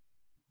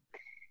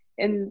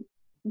 and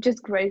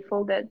just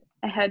grateful that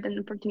I had an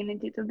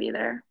opportunity to be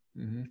there.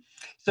 Mm-hmm.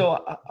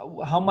 So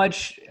how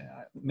much,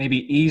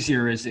 maybe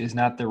easier is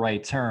not the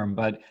right term,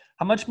 but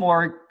how much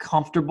more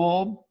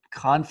comfortable,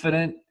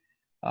 confident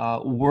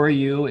were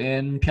you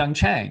in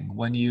Pyeongchang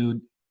when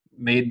you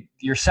made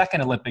your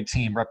second Olympic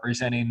team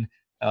representing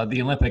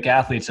the Olympic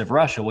athletes of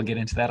Russia? We'll get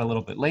into that a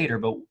little bit later,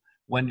 but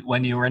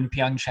when you were in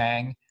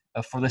Pyeongchang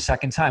for the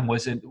second time,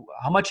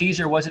 how much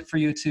easier was it for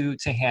you to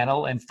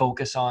handle and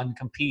focus on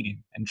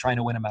competing and trying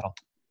to win a medal?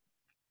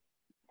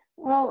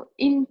 Well,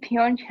 in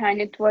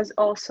Pyeongchang, it was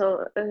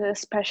also a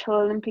Special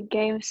Olympic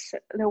Games.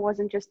 There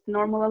wasn't just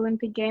normal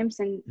Olympic Games,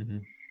 and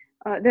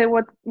that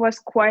what was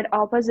quite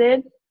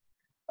opposite.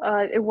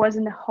 It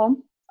wasn't a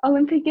home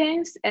Olympic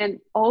Games, and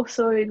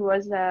also it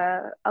was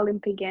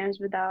Olympic Games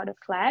without a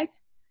flag.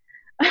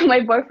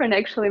 My boyfriend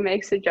actually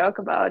makes a joke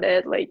about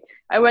it. Like,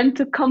 I went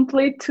to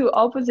complete two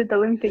opposite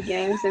Olympic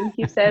Games, and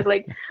he said,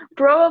 like,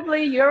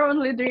 probably your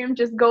only dream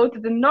just go to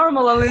the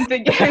normal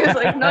Olympic Games,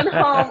 like not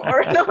home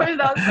or not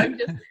without flag,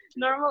 just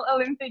normal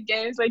Olympic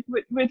Games, like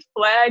with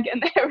flag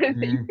and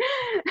everything.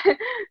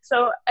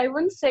 So I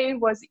wouldn't say it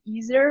was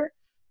easier.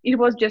 It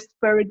was just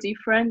very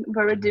different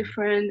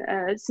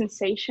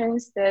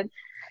sensations that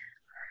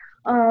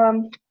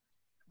um,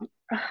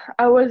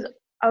 I was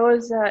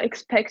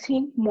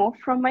expecting more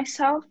from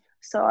myself,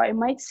 so I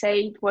might say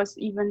it was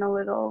even a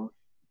little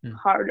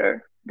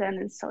harder than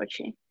in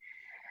Sochi.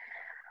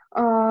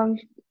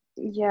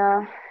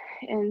 Yeah,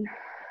 and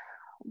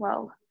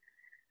well,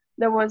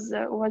 that was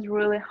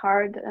really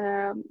hard.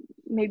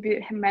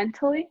 Maybe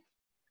mentally,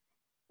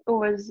 it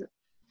was.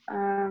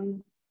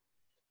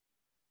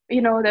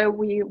 That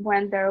we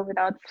went there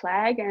without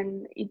flag,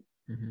 and it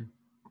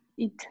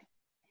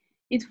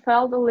it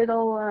felt a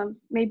little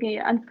maybe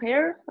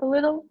unfair, a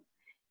little,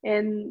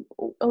 and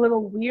a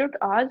little weird,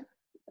 odd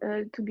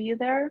to be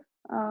there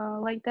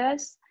like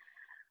this.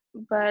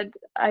 But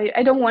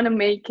I don't want to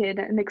make it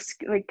an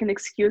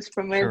excuse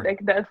from it. Sure.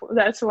 Like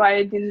that's why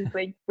I didn't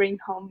like bring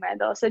home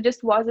medals. I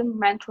just wasn't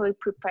mentally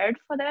prepared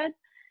for that.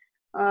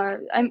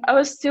 I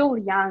was still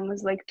young. I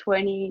was like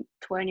 20,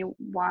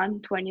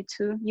 21,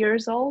 22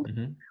 years old.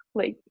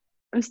 Like,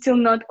 I'm still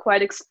not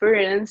quite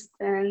experienced,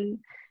 and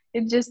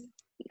it just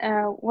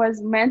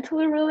was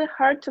mentally really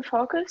hard to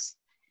focus.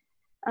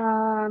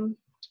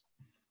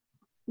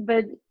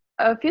 But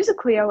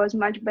physically, I was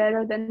much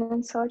better than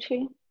in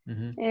Sochi.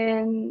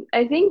 And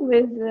I think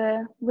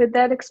with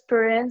that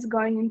experience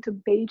going into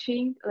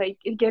Beijing, like,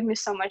 it gave me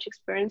so much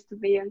experience to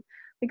be in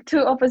like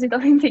two opposite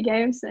Olympic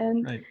Games,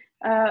 and Right.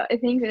 I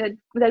think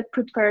that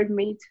prepared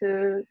me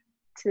to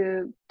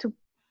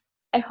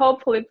I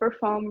hopefully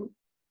perform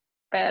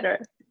better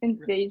in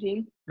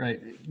Beijing.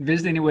 Right.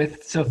 Visiting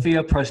with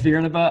Sofia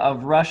Prosvirnova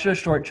of Russia,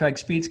 short track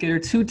speed skater,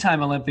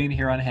 two-time Olympian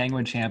here on Hanging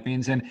with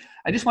Champions. And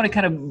I just want to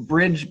kind of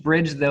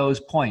bridge those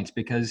points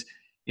because,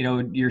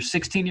 you're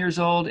 16 years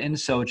old in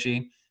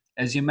Sochi.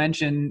 As you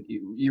mentioned,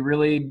 you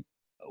really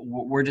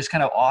were just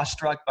kind of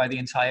awestruck by the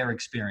entire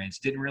experience.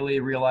 Didn't really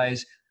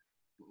realize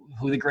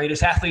who the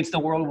greatest athletes in the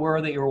world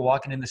were that you were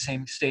walking in the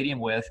same stadium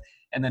with.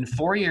 And then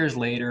 4 years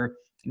later,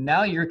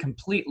 now you're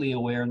completely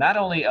aware not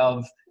only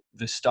of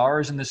the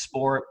stars in the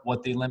sport,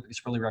 what the Olympics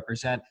really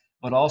represent,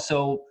 but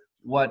also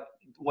what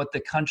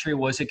the country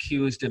was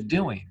accused of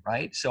doing,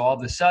 right? So all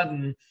of a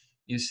sudden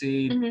you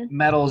see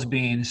medals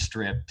being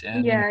stripped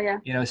and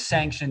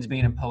sanctions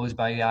being imposed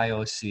by the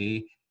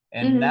IOC.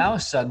 And now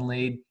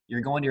suddenly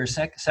you're going to your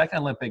second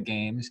Olympic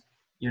Games.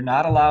 You're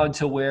not allowed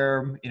to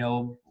wear,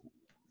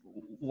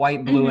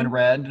 white, blue, and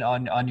red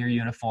on your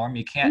uniform.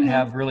 You can't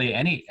have really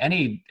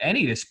any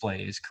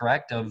displays,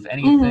 correct, of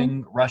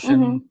anything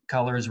Russian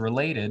colors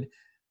related.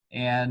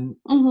 And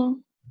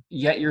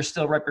yet you're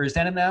still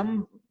representing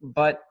them,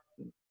 but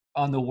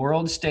on the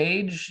world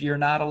stage, you're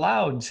not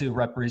allowed to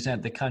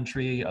represent the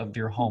country of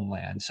your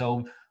homeland.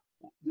 So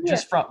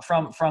just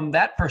from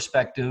that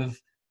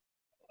perspective,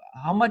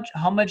 how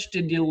much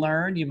did you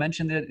learn? You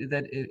mentioned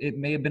that it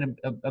may have been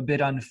a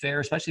bit unfair,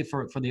 especially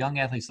for the young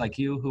athletes like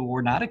you who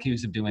were not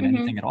accused of doing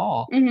anything at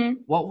all.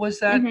 What was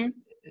that?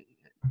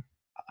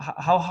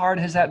 How hard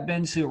has that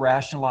been to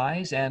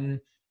rationalize, and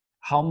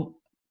how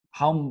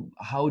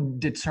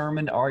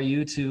determined are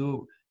you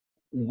to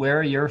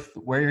wear your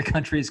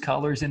country's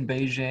colors in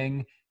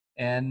Beijing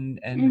and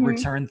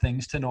return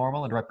things to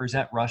normal and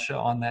represent Russia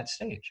on that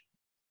stage?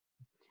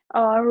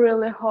 Oh, I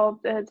really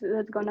hope that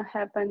that's gonna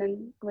happen,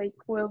 and like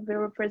we'll be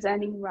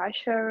representing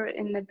Russia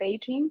in the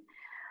Beijing.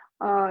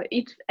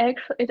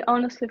 It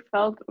honestly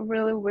felt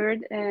really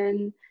weird,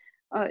 and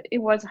it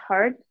was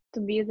hard to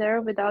be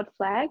there without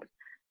flag,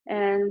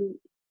 and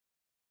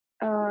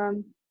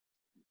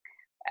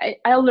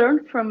I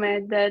learned from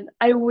it that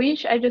I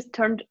wish I just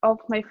turned off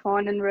my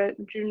phone and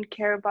didn't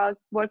care about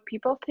what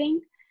people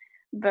think.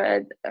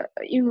 But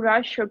in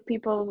Russia,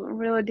 people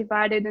really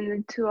divided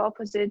into two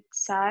opposite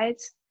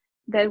sides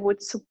that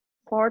would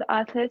support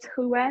athletes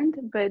who went,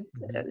 but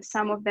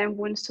some of them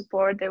wouldn't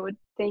support. They would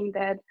think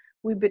that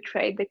we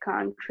betrayed the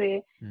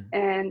country,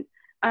 and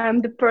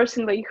I'm the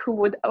person like who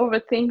would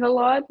overthink a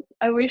lot.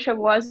 I wish I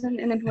wasn't,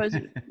 and it was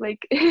like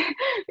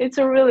it's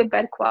a really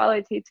bad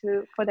quality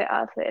for the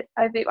athlete.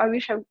 I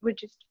wish I would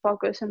just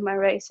focus on my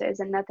races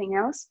and nothing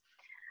else.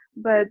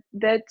 But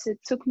that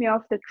took me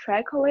off the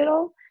track a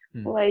little.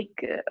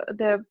 Like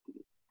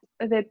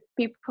the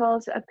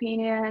people's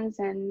opinions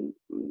and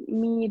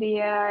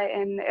media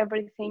and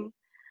everything.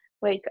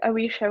 Like, I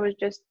wish I was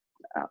just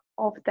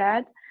off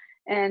that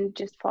and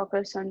just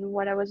focus on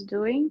what I was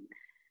doing.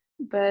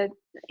 But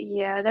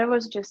yeah, there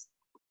was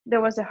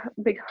a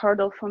big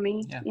hurdle for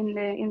me in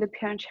the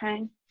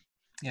Pyeongchang.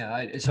 Yeah,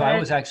 I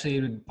was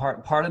actually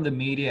part of the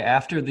media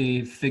after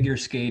the figure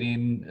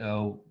skating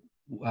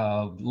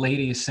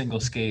ladies single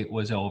skate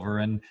was over,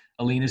 and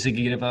Alina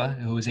Zagitova,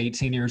 who was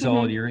 18 years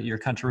old, Mm-hmm. your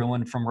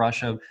countrywoman from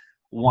Russia,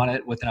 won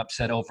it with an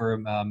upset over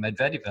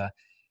Medvedeva.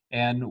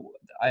 And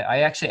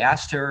I actually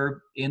asked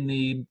her in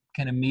the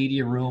kind of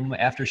media room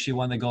after she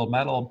won the gold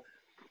medal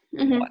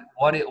Mm-hmm.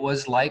 what it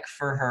was like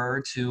for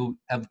her to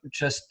have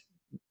just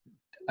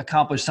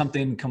accomplished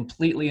something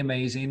completely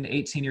amazing,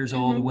 18 years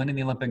old, Mm-hmm. winning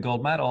the Olympic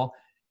gold medal,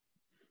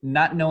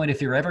 not knowing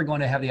if you're ever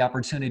going to have the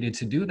opportunity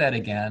to do that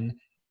again,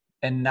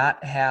 and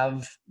not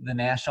have the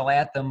national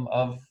anthem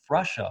of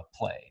Russia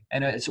play.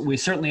 And we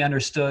certainly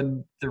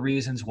understood the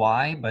reasons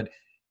why, but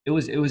it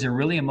was a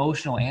really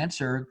emotional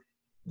answer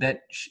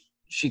that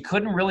she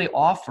couldn't really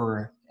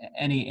offer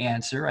any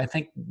answer. I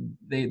think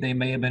they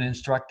may have been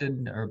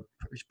instructed, or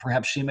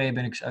perhaps she may have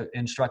been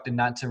instructed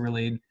not to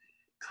really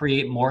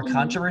create more Mm-hmm.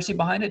 controversy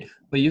behind it,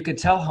 but you could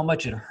tell how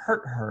much it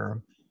hurt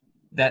her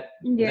that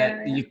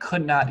Yeah, yeah, you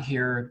could not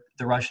hear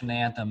the Russian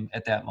anthem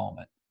at that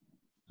moment.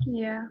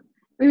 yeah.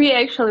 We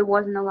actually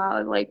wasn't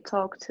allowed like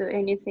talk to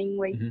anything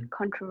like Mm-hmm.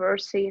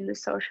 controversy in the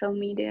social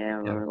media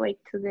Yeah. or like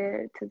to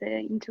the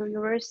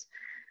interviewers.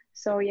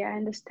 So yeah, I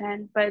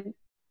understand, but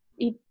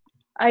it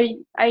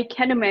I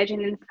can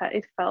imagine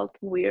it felt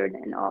weird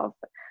and off.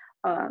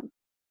 Um,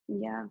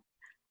 yeah,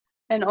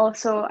 and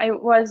also I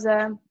was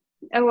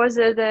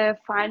at the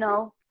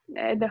final,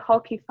 the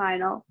hockey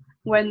final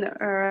when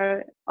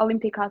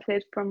Olympic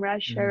athlete from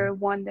Mm-hmm. Russia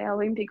won the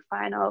Olympic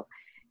final,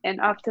 and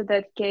after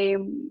the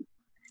game,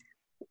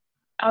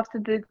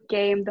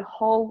 the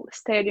whole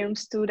stadium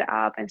stood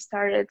up and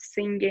started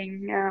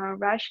singing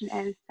Russian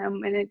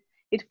anthem, and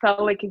it felt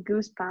like a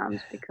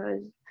goosebumps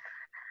because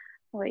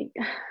like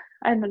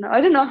I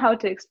don't know how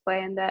to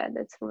explain that.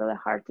 That's really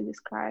hard to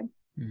describe.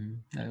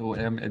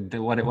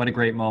 What a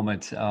great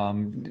moment.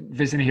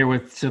 Visiting here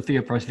with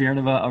Sofia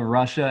Prosvirnova of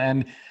Russia,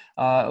 and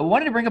I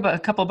wanted to bring up a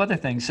couple of other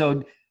things.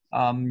 So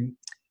um,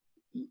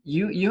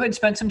 you had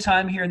spent some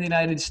time here in the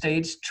United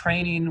States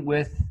training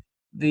with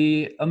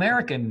the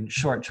American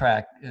short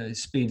track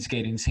speed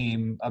skating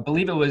team. I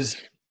believe it was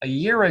a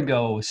year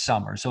ago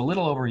summer, so a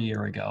little over a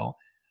year ago.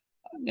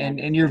 Yeah, And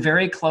that's you're right.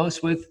 very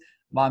close with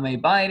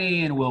Mame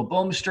Biney and Will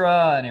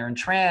Boomstra and Aaron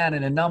Tran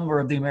and a number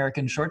of the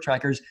American short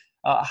trackers.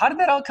 How did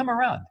that all come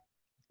around?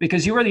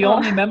 Because you were the Oh,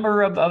 only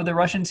member of the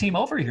Russian team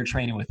over here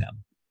training with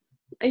them.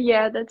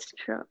 yeah, that's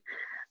true.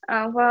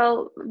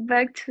 Well,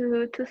 back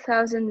to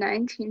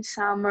 2019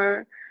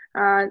 summer,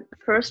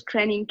 first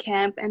training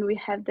camp, and we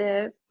had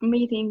the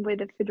meeting with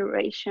the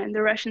federation,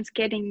 the Russian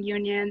Skating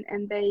Union,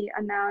 and they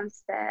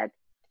announced that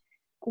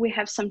we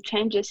have some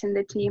changes in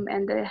the team,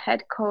 and the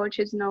head coach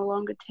is no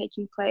longer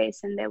taking place,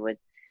 and they would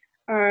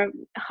uh,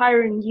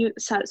 hire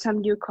some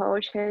new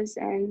coaches.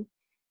 And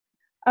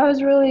I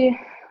was really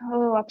a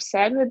little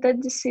upset with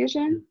that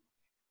decision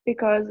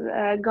because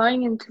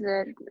going into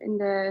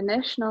the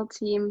national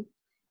team,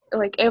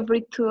 like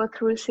every 2 or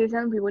 3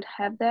 seasons we would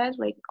have that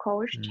like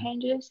coach Mm-hmm.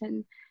 changes,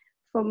 and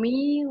for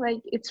me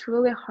like it's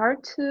really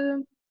hard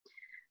to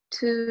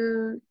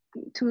to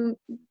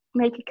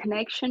make a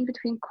connection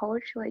between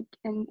coach like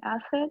and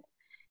athlete.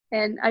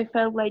 And I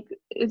felt like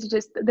it's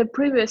just the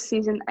previous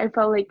season I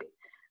felt like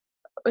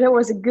that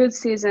was a good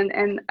season,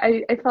 and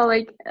I felt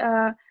like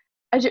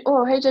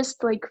I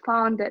just like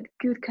found that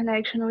good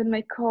connection with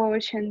my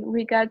coach, and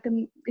we got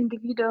the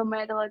individual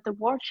medal at the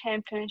world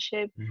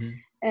championship, Mm-hmm.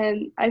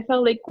 and I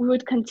felt like we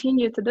would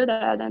continue to do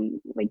that, and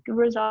like the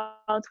results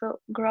will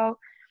grow.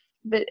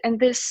 But and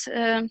this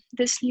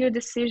new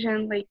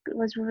decision like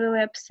was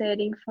really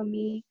upsetting for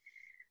me.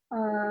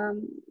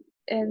 Um,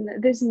 and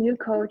this new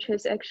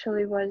coaches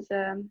actually was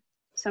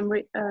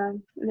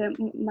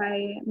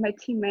my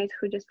teammates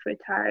who just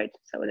retired,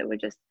 so they were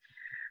just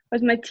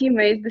was my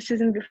teammates the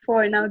season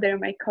before. Now they're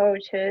my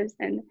coaches,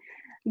 and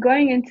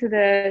going into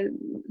the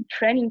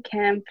training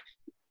camp,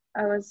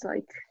 I was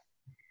like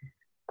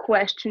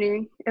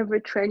questioning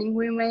every training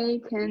we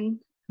make, and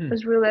it Hmm.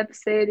 was really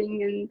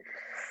upsetting, and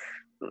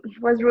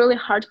it was really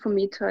hard for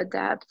me to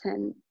adapt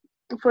and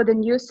for the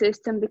new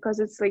system because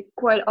it's like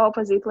quite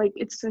opposite, like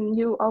it's a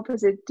new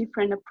opposite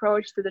different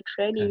approach to the Okay.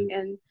 training,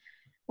 and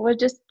it was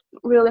just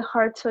really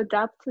hard to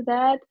adapt to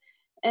that.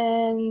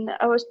 And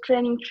I was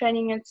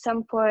training at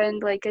some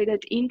point like I got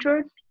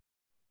injured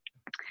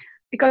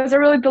because I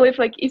really believe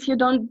like if you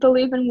don't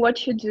believe in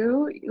what you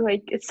do,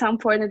 like at some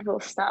point it will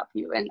stop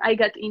you. And I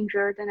got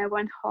injured and I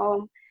went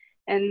home.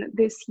 And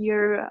this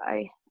year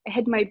I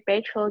had my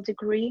bachelor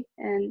degree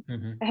and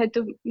Mm-hmm. I had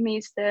to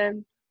miss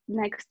the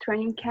next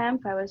training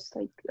camp. I was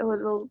like a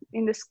little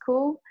in the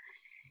school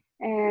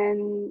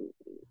and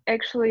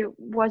actually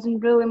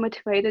wasn't really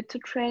motivated to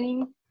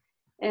training.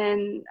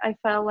 And I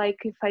felt like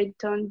if I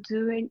don't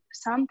do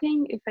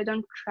something, if I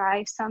don't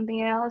try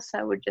something else,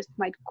 I would just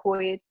might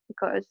quit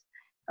because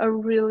I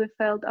really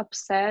felt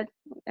upset,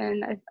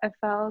 and I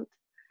felt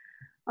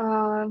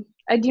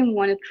I didn't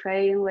want to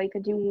train, like I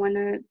didn't want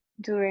to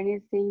do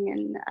anything,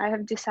 and I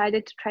have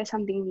decided to try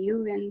something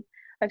new, and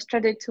I've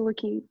started to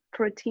looking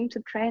for a team to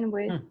train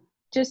with, Hmm.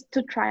 just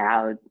to try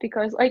out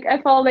because like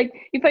I felt like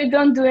if I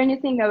don't do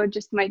anything, I would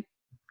just might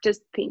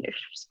just finish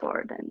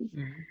sport and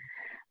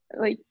Mm-hmm.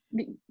 like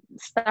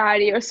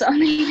study or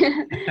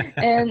something.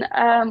 And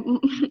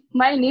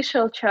my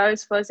initial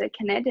choice was a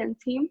Canadian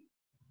team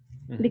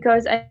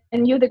because I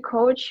knew the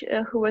coach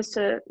who was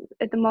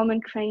at the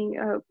moment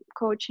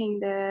coaching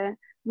the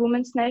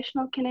women's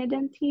national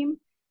Canadian team.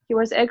 He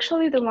was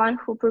actually the one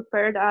who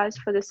prepared us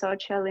for the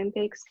Sochi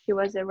Olympics. He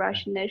was a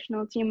Russian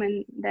national team,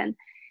 and then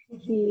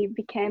he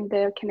became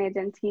the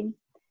Canadian team.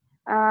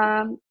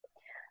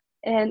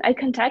 And I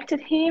contacted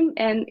him,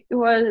 and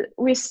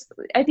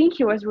I think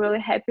he was really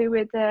happy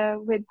with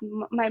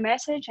my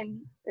message,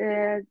 and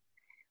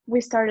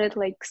we started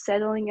like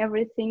settling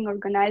everything,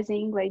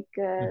 organizing like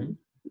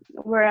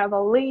where I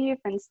will live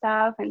and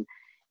stuff, and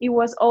it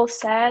was all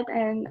set.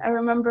 And I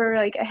remember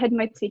like I had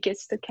my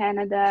tickets to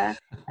Canada.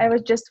 I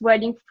was just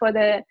waiting for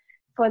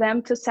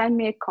them to send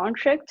me a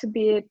contract to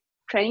be a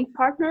training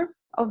partner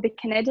of the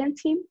Canadian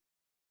team.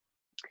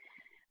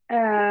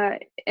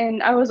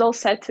 And I was all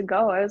set to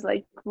go. I was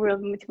like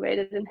really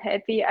motivated and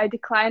happy. I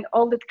declined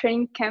all the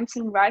training camps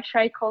in Russia.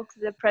 I called to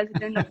the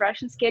president of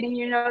Russian Skating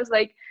Union. I was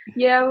like,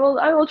 yeah, well,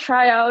 I will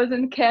try out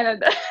in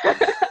Canada.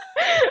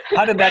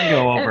 How did that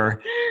go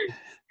over?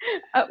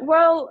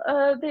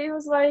 They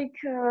was like,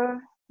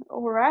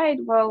 all right,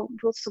 well,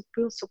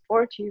 we'll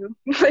support you.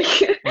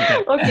 Like,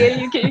 okay,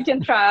 you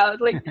can try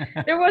out. Like,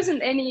 there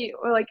wasn't any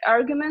like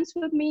arguments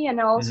with me, and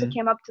I also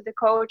came up to the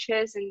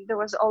coaches, and there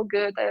was all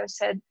good. I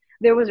said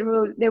they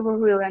were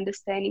really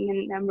understanding,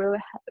 and I'm really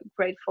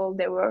grateful.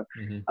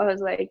 I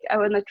was like, I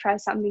want to try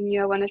something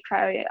new. I want to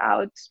try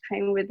out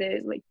train with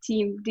the like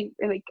team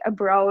like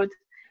abroad,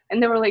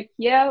 and they were like,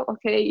 yeah,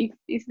 okay,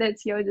 if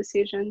that's your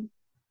decision,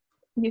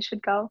 you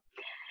should go.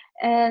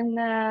 And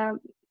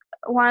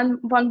one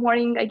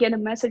morning I get a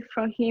message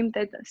from him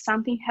that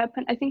something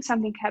happened. I think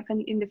something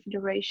happened in the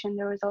federation.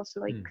 There was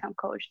also like some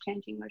coach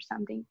changing or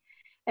something,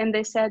 and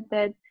they said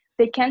that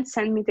they can't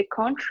send me the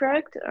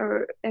contract,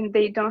 and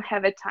they don't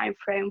have a time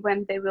frame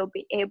when they will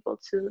be able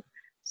to.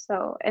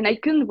 So, and I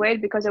couldn't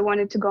wait because I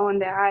wanted to go on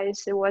the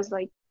ice. It was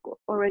like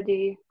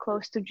already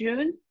close to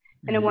June,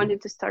 and I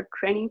wanted to start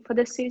training for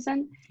the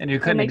season. And you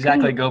couldn't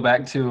exactly go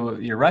back to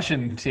your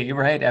Russian team,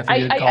 right? After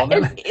you called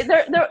them?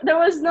 There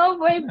was no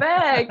way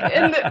back.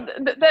 And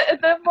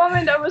at that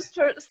moment,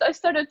 I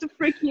started to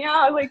freaking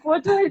out. Like,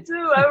 what do I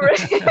do?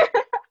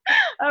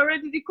 I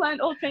already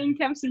declined all training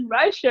camps in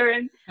Russia,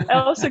 and I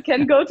also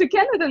can go to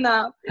Canada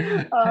now.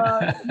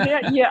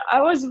 I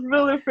was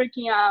really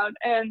freaking out,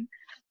 and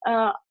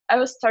I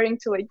was starting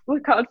to like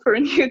look out for a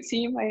new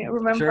team. I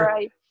remember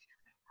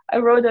I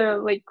wrote a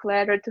like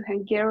letter to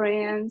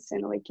Hungarians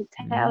and like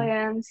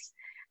Italians,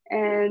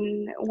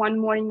 and one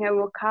morning I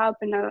woke up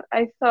and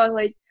I thought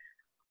like,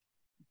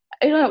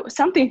 I don't know,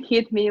 something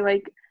hit me.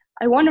 Like,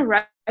 I want to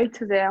write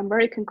to the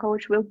American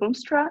coach Will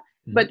Boomstra,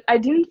 but I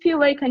didn't feel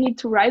like I need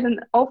to write an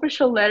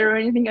official letter or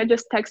anything. I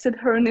just texted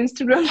her on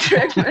Instagram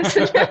direct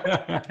message.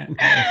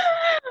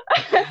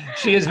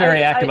 She is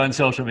very active on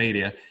social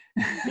media.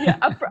 Yeah,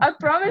 I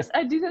promise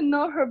I didn't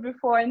know her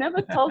before. I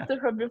never talked to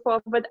her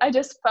before, but I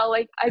just felt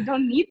like I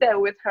don't need that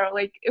with her.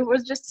 Like, it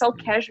was just so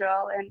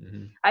casual,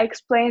 and I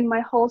explained my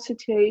whole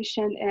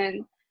situation,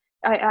 and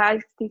I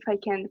asked if I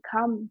can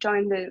come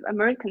join the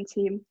American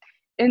team,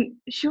 and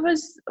she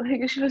was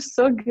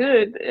so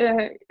good.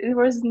 There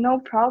was no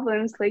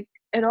problems like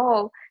at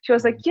all. She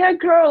was like, yeah,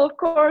 girl, of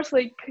course,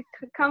 like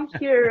come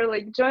here,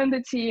 like join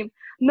the team.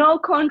 No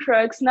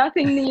contracts,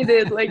 nothing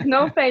needed, like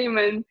no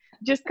payment.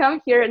 Just come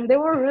here. And they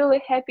were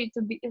really happy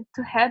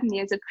to have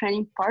me as a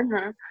training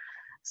partner.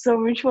 So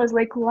which was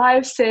like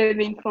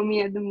life-saving for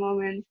me at the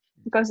moment,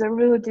 because I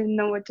really didn't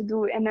know what to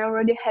do, and I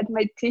already had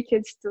my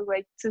tickets to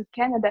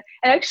Canada.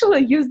 I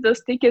actually used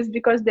those tickets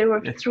because they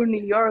were through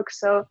New York.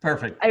 So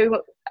perfect.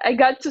 I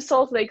got to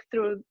Salt Lake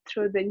through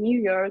the New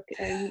York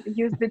and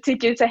used the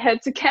tickets I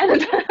had to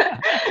Canada.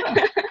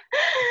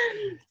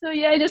 So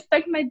yeah, I just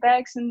packed my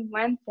bags and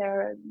went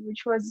there,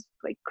 which was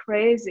like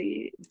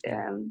crazy.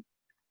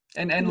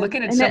 And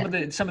looking at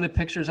some of the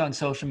pictures on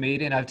social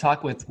media, and I've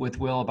talked with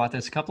Will about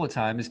this a couple of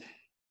times,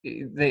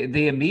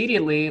 they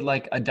immediately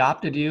like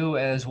adopted you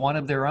as one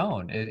of their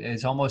own.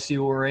 It's almost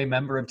you were a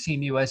member of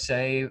Team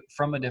USA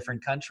from a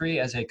different country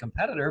as a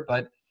competitor,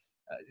 but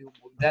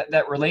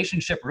that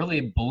relationship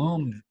really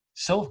bloomed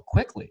so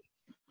quickly.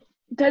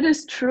 That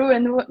is true,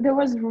 and I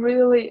was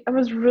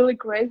really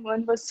grateful,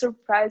 and was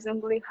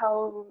surprisingly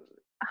how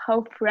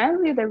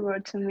friendly they were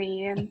to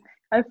me, and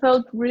I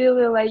felt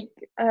really like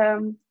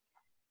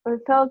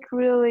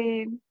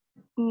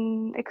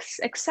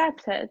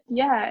accepted.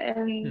 Yeah,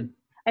 and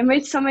I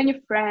made so many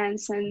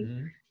friends,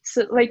 and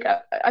so like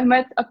I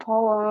met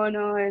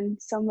Apollo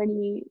and so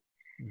many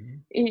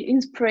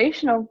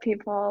inspirational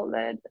people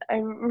that I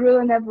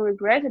really never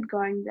regretted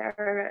going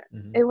there.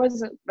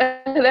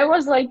 That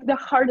was like the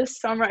hardest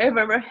summer I've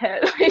ever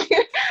had. Like,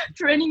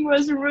 training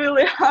was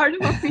really hard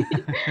for me.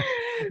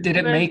 Did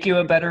it make you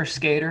a better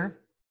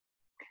skater?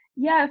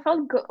 Yeah, I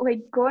felt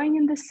like going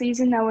in the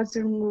season I was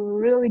in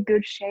really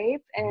good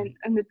shape, and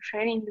in the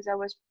trainings I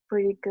was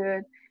pretty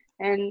good,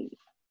 and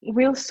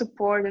Will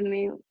supported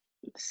me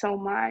so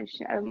much.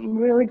 I'm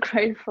really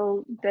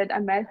grateful that I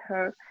met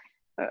her.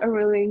 I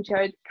really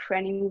enjoyed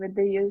training with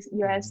the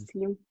US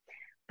team.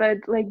 But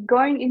like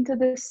going into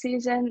the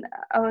season,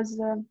 I was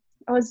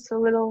a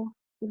little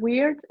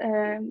weird,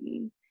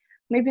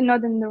 maybe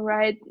not in the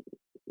right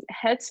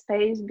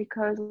headspace,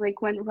 because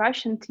like when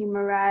Russian team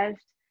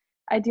arrived,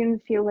 I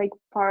didn't feel like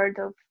part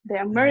of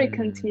the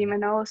American team,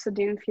 and I also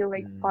didn't feel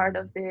like part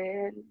of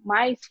the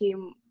my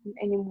team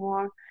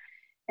anymore.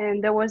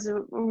 And that was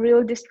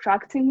really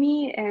distracting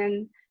me.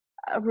 And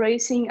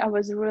racing, I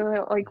was really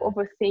like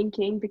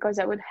overthinking, because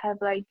I would have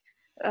like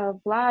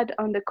Vlad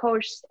on the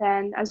coach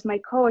stand as my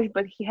coach,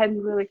 but he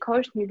hadn't really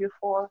coached me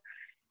before.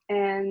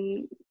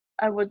 And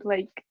I would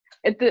like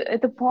at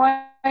the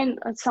point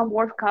at some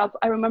World Cup,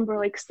 I remember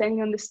like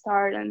standing on the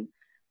start and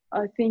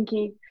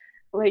thinking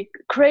like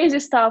crazy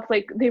stuff,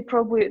 like they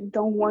probably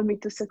don't want me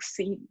to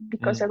succeed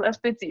because I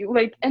left the team.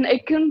 Like, and I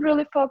couldn't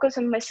really focus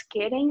on my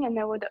skating, and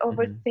I would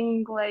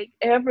overthink like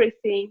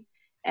everything,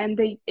 and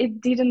it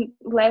didn't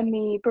let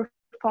me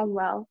perform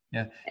well.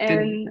 Yeah.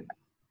 And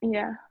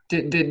yeah.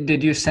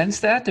 Did you sense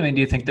that? I mean,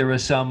 do you think there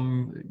was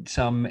some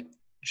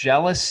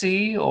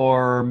jealousy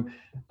or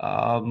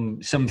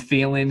some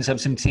feelings of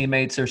some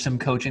teammates or some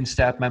coaching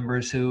staff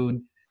members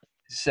who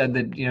said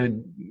that, you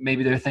know,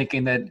 maybe they're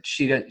thinking that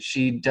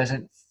she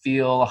doesn't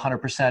feel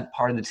 100%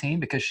 part of the team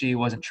because she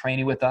wasn't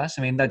training with us?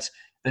 I mean, that's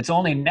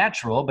only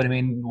natural, but I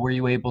mean, were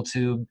you able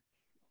to,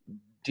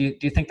 do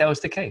you think that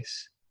was the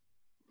case?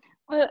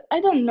 Well,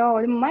 I don't know.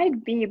 It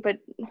might be, but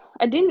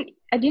I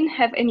didn't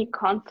have any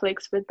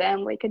conflicts with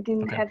them. Like I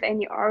didn't have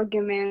any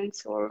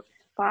arguments or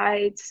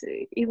fights.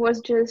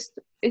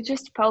 It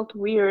just felt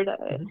weird.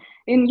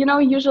 And you know,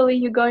 usually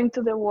you go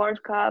into the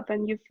World Cup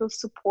and you feel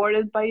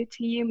supported by a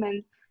team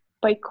and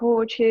by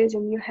coaches,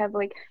 and you have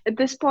like, at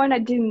this point I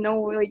didn't know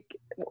like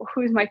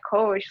who's my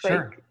coach.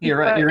 Sure. Like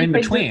You're in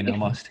between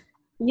almost.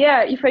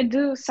 Yeah, if I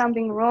do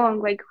something wrong,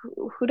 like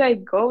who do I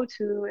go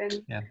to?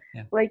 And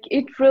like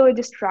it really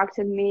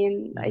distracted me,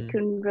 and I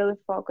couldn't really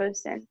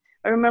focus. And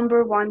I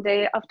remember one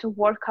day after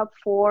World Cup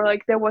 4,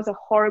 like there was a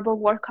horrible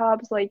World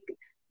Cups, like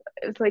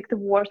it's like the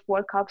worst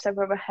World Cups I've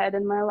ever had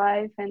in my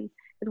life. And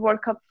at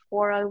World Cup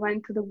 4, I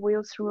went to the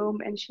wheels room,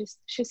 and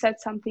she said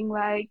something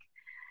like,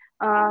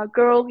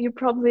 girl, you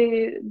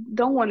probably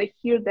don't want to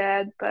hear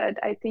that,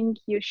 but I think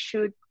you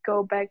should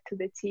go back to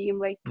the team,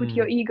 like put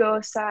your ego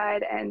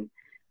aside, and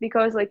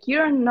because like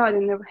you're not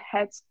in the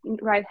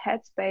right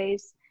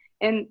headspace.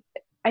 And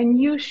I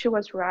knew she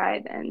was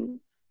right,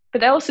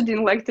 but I also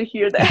didn't like to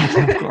hear that.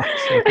 Of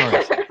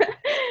course.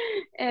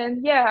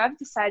 And yeah, I've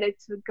decided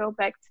to go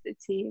back to the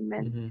team,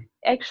 and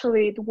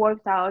actually it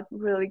worked out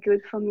really good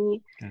for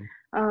me.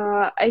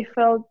 I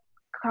felt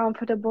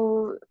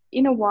comfortable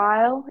in a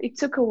while. It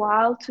took a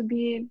while to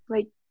be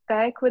like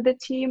back with the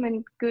team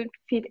and good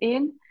fit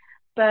in,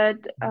 but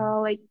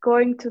like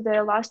going to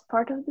the last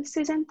part of the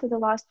season, to the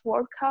last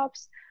World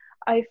Cups,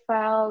 I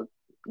felt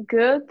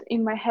good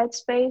in my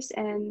headspace,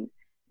 and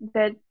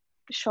that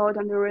showed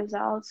on the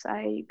results.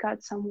 I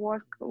got some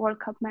World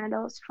Cup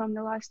medals from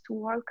the last 2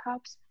 World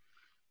Cups,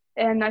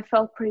 and I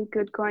felt pretty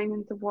good going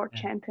into the World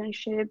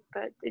Championship,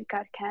 but it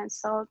got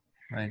canceled.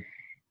 Right.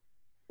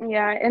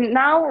 Yeah, and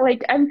now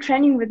like I'm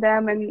training with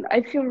them, and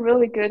I feel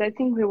really good. I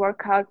think we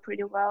work out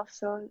pretty well,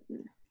 so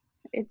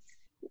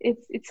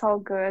it's all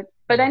good.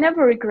 But I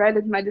never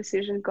regretted my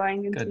decision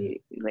going into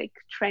like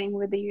training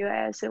with the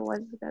US. It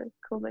was a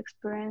cool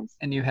experience.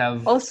 And you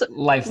have also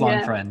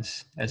lifelong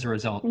friends as a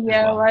result.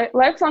 Yeah,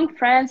 lifelong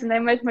friends, and I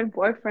met my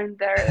boyfriend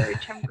there,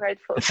 which I'm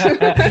grateful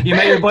to. You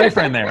met your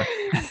boyfriend there.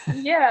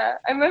 Yeah,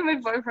 I met my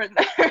boyfriend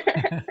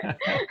there.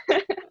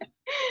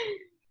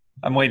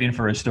 I'm waiting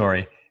for a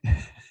story.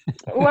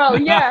 Well,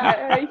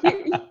 yeah,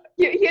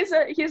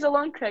 he's a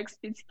long track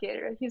speed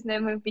skater. His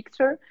name is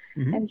Victor,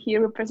 and he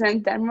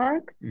represents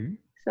Denmark.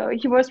 So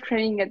he was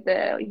training at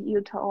the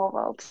Utah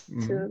Oval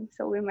too.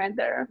 So we met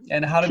there.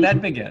 And how did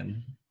that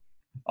begin?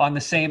 On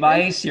the same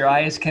ice, your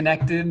eyes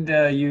connected.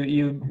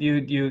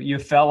 You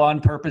fell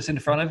on purpose in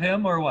front of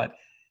him, or what?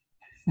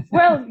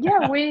 Well,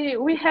 yeah,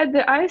 we had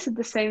the ice at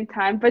the same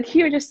time, but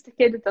he just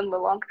skated on the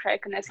long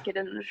track and I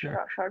skated on the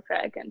short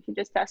track, and he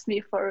just asked me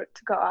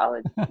to go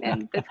out,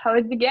 and that's how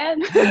it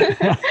began.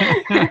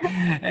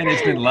 And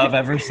it's been love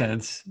ever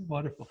since.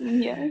 Wonderful.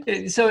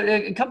 Yeah. So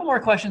a couple more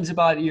questions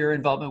about your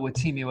involvement with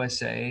Team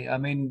USA. I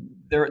mean,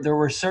 there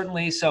were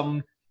certainly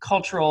some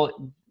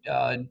cultural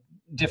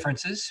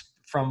differences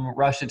from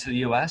Russia to the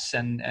US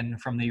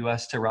and from the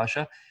US to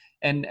Russia.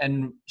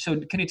 And so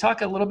can you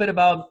talk a little bit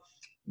about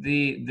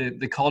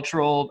the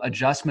cultural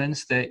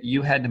adjustments that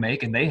you had to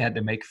make and they had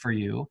to make for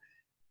you,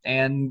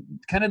 and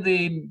kind of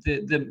the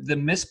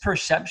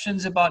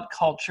misperceptions about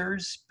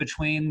cultures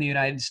between the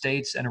United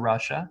States and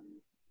Russia,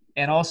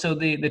 and also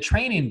the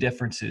training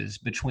differences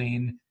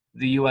between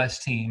the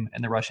US team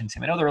and the Russian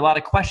team? I know there are a lot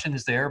of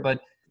questions there,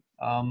 but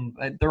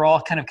they're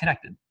all kind of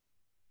connected.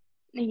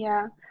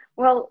 Yeah.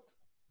 Well,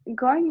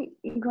 going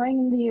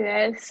in the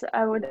US,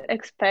 I would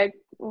expect,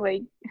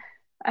 like,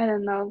 I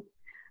don't know,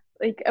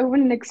 like I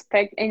wouldn't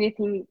expect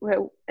anything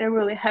that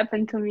really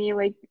happened to me.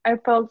 Like I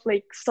felt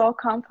like so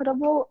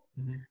comfortable.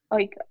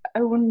 Like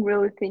I wouldn't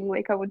really think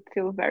like I would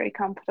feel very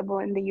comfortable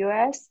in the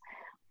US.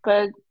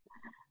 But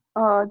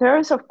there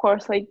is of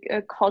course like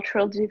a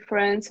cultural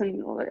difference,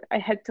 and I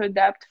had to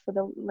adapt for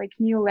the like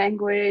new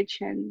language,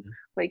 and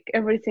like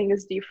everything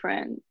is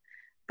different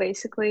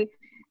basically,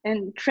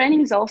 and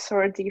trainings also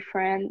are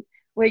different.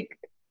 Like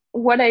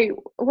what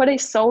I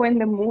saw in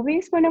the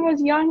movies when I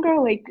was younger,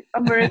 like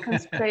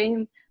Americans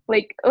playing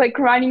like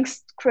running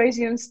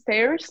crazy on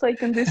stairs,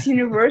 like on this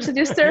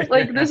university stairs,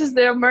 like this is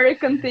the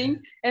American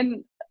thing,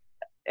 and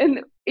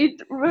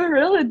it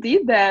really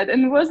did that,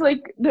 and it was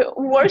like the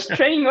worst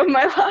training of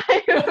my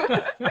life.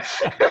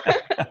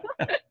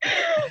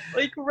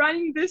 Like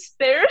running the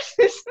stairs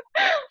is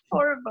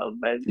horrible,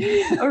 but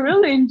I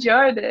really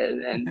enjoyed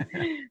it. And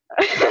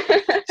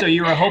so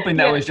you were hoping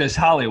that was just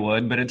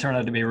Hollywood, but it turned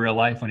out to be real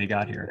life when you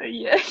got here.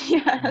 Yeah,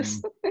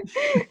 yes.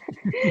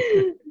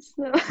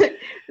 So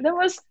that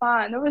was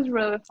fun. That was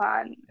really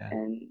fun,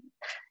 and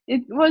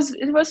it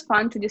was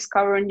fun to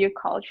discover a new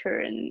culture,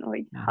 and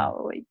like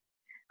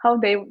how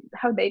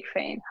they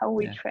train, how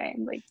we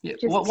train, like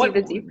just see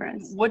the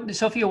difference.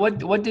 Sophia,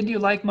 what did you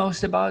like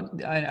most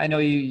about, I know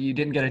you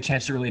didn't get a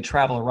chance to really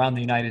travel around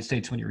the United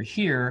States when you were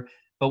here,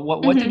 but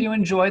what did you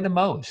enjoy the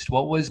most?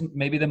 What was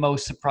maybe the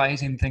most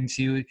surprising thing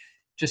to you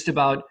just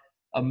about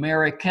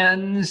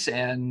Americans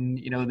and,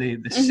 you know, the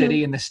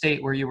city and the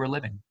state where you were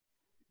living?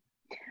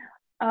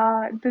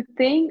 The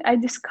thing I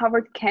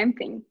discovered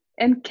camping,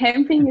 and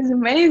camping is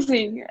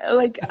amazing.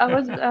 Like I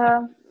was,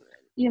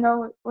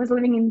 was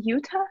living in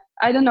Utah.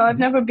 I don't know, I've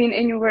never been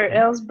anywhere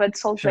else but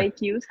Salt Lake,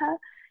 Utah.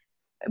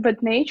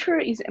 But nature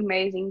is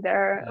amazing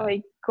there.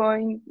 Like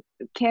going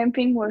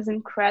camping was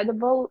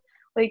incredible.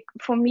 Like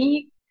for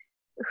me,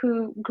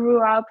 who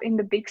grew up in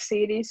the big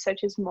cities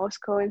such as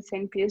Moscow and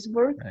St.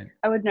 Petersburg,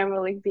 I would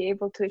never like be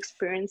able to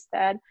experience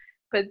that.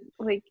 But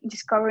like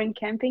discovering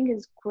camping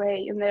is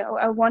great, and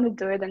I want to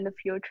do it in the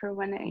future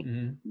when I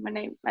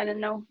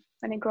don't know,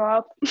 when I grow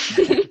up.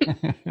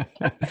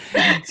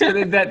 So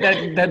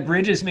that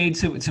bridges me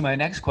to my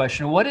next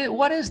question. What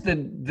is the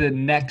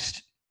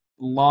next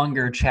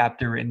longer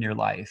chapter in your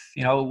life?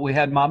 You know, we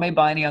had Mame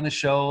Baini on the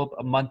show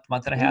a month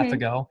and a half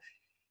ago,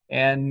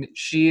 and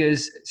she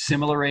is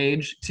similar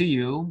age to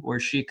you, where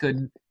she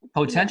could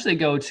potentially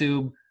go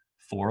to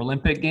 4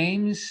 Olympic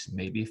Games,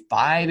 maybe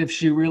 5 if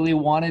she really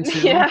wanted to.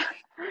 Yeah.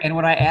 And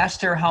when I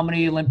asked her how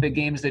many Olympic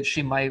Games that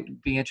she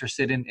might be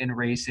interested in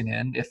racing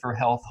in, if her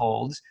health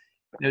holds,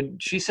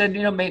 she said,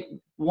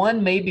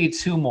 one, maybe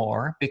 2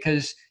 more,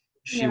 because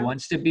she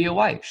wants to be a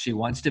wife. She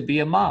wants to be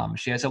a mom.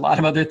 She has a lot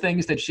of other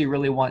things that she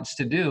really wants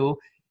to do.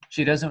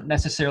 She doesn't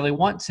necessarily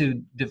want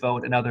to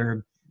devote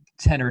another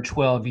 10 or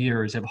 12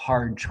 years of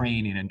hard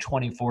training and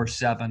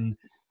 24/7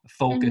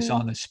 focus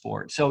on the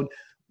sport. So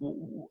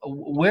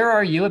where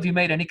are you? Have you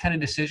made any kind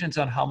of decisions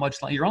on how much?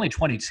 You're only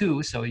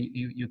 22, so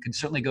you can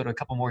certainly go to a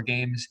couple more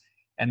games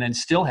and then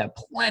still have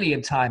plenty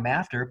of time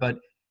after. But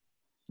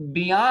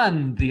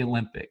beyond the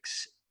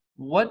Olympics,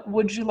 what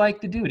would you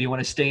like to do? Do you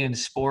want to stay in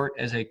sport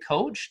as a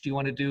coach? Do you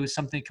want to do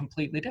something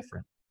completely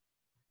different?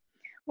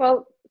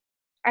 Well,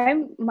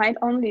 I might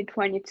only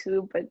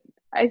 22, but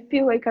I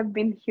feel like I've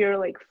been here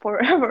like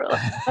forever.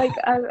 Like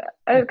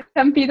I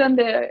compete in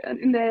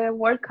the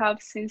World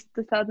Cup since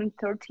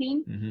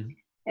 2013,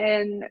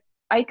 and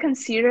I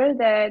consider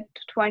that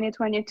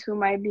 2022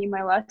 might be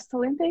my last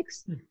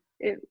Olympics.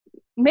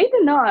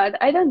 Maybe not.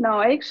 I don't know.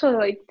 I actually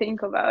like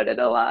think about it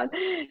a lot,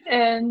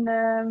 and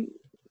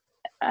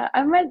I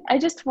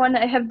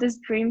have this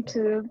dream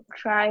to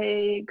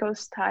try go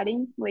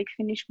studying, like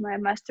finish my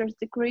master's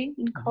degree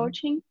in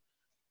coaching.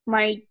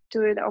 Might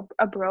do it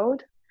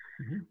abroad.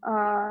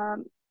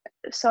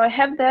 So I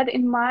have that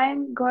in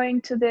mind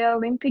going to the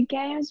Olympic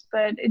Games,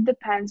 but it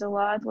depends a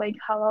lot, like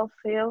how I'll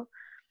feel.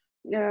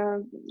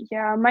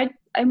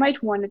 I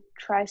might want to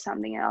try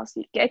something else.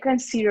 I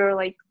consider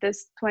like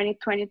this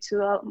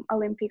 2022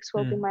 Olympics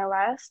will be my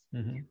last,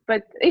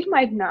 but it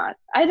might not.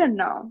 I don't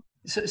know.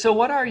 So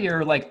what are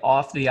your like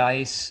off the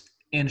ice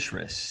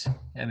interests?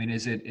 I mean,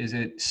 is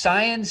it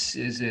science?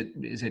 Is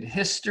it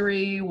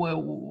history?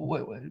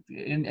 What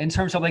in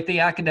terms of like the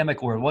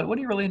academic world? What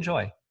do you really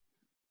enjoy?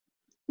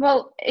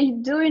 Well, I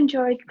do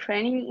enjoy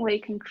training,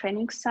 like in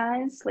training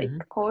science, like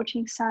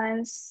coaching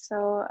science.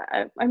 So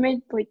I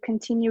might like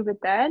continue with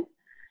that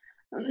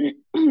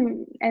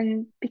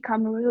and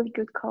become a really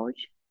good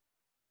coach.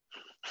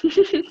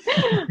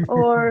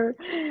 Or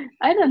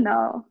I don't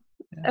know.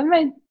 I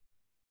might.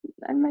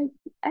 I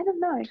don't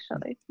know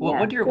actually.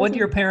 What do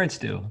your parents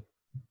do?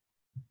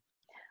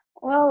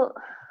 Well,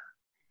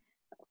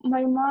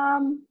 my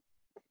mom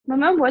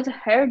was a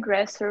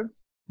hairdresser,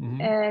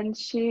 and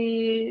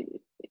she.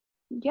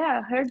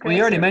 Yeah, her. Well, you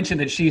already mentioned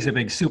that she's a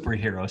big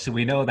superhero, so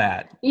we know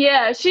that.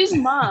 Yeah, she's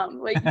mom.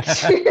 Like,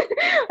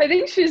 I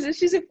think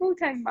she's a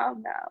full-time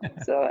mom now.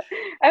 So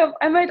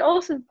I might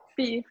also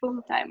be a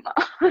full-time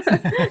mom.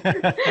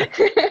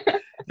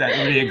 That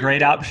would be a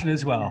great option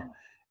as well.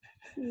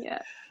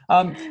 Yeah.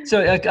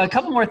 So a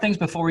couple more things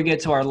before we get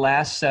to our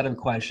last set of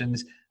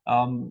questions.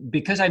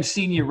 Because I've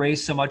seen you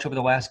race so much over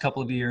the last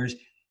couple of years,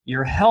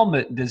 your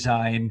helmet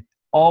design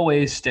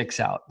always sticks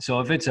out. So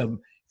if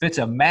it's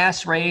a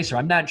mass race, or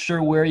I'm not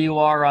sure where you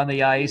are on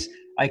the ice,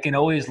 I can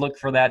always look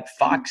for that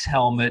Fox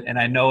helmet, and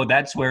I know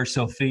that's where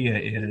Sophia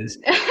is.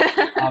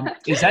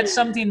 Is that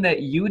something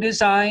that you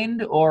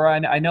designed, or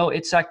I know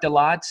Itzhak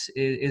Delatz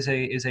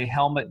is a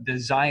helmet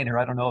designer.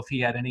 I don't know if he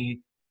had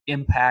any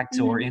impact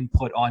or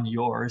input on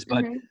yours,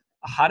 but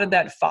how did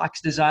that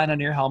Fox design on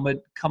your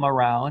helmet come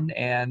around,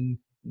 and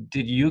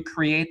did you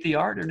create the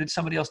art, or did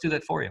somebody else do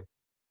that for you?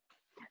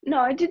 No,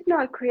 I did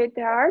not create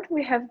the art.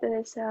 We have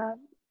this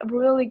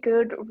really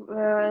good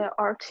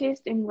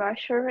artist in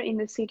Russia, in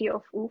the city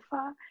of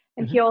Ufa,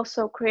 and he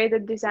also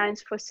created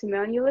designs for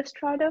Semyon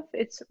Illustratov.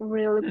 It's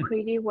really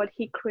pretty what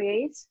he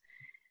creates,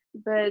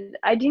 but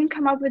I didn't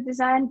come up with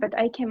design, but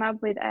I came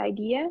up with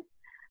idea.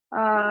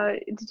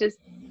 It's just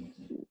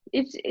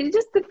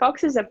the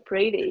foxes are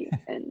pretty,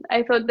 and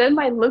I thought that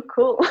might look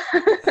cool.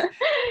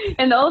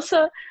 And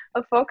also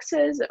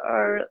foxes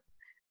are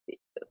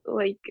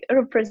like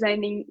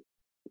representing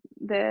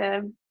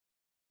they're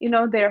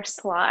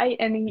sly,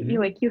 and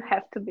you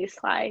have to be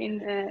sly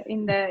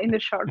in the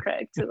short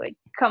track to like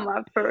come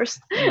up first.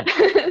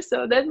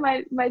 So that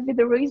might be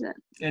the reason.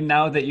 And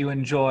now that you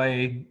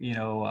enjoy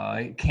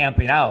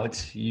camping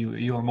out,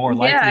 you are more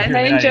likely here in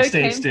the United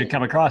States to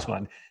come across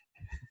one.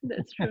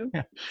 That's true.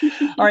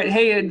 All right.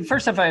 Hey, and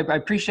first off, I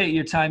appreciate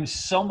your time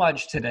so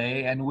much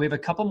today. And we have a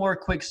couple more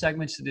quick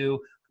segments to do.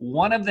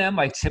 One of them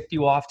I tipped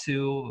you off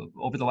to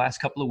over the last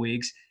couple of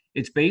weeks.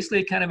 It's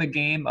basically kind of a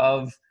game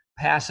of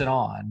pass it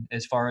on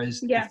as far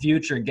as the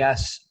future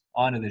guests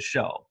onto the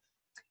show.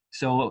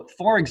 So,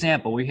 for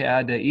example, we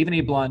had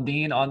Evgeny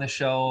Blondin on the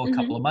show a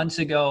couple of months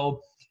ago.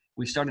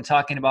 We started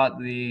talking about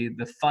the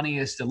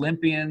funniest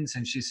Olympians,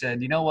 and she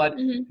said, you know what,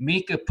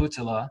 Mika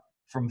Putila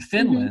from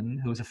Finland,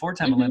 who was a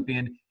four-time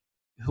Olympian,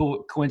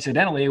 who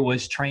coincidentally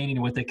was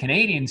training with the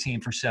Canadian team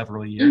for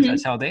several years.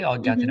 That's how they all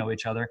got to know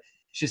each other.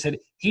 She said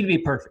he'd be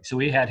perfect. So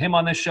we had him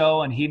on the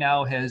show, and he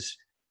now has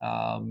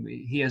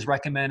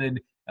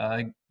recommended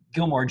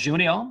Gilmore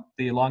Junio,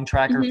 the long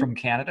tracker from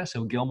Canada.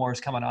 So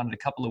Gilmore's coming on in a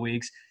couple of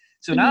weeks.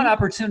 So now an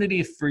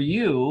opportunity for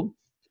you,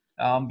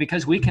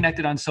 because we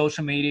connected on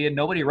social media.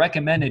 Nobody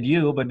recommended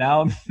you, but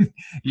now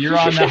you're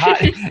on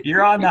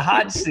the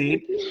hot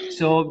seat.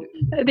 So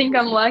I think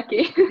I'm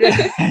lucky.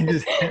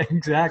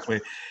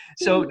 Exactly.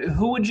 So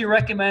who would you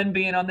recommend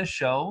being on the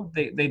show?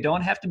 They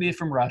don't have to be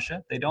from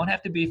Russia. They don't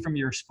have to be from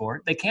your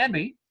sport. They can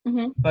be,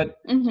 but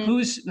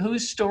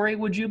whose story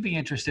would you be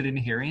interested in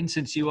hearing,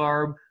 since you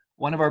are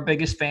one of our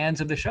biggest fans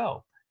of the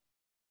show?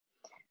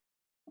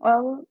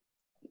 Well,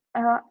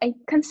 I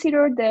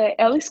consider the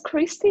Alice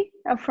Christie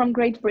from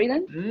Great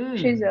Britain.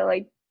 She's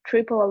a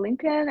triple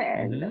Olympian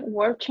and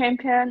world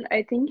champion.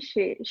 I think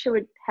she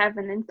would have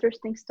an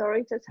interesting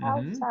story to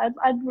tell. So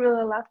I'd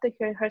really love to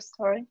hear her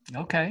story.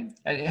 Okay.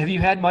 Have you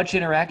had much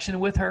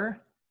interaction with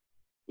her?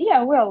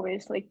 Yeah, we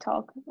always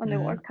talk on the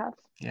World Cups.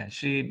 Yeah,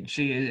 she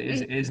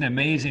is an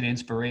amazing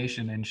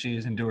inspiration, and she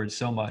has endured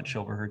so much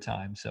over her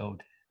time. So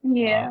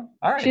yeah,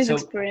 all right. She's so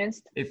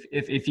experienced.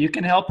 If you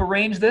can help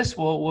arrange this,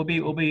 we'll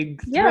be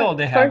thrilled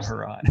to have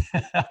her on.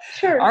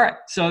 Sure. All right.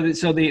 So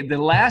the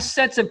last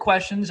sets of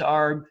questions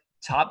are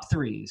top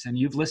threes, and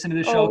you've listened to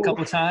the show a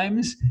couple of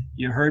times.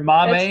 You heard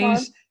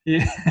Mame's,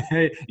 you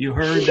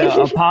heard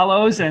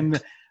Apollo's,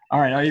 and all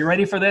right. Are you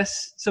ready for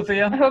this,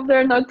 Sophia? I hope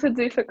they're not too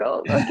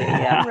difficult. Okay,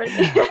 yeah, I'm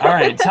ready. All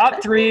right.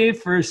 Top three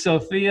for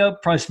Sophia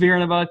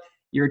Prosviranova.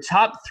 Your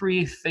top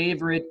three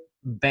favorite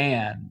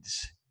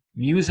bands.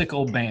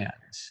 Musical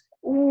bands.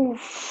 Ooh,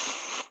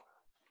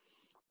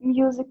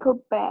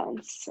 musical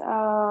bands.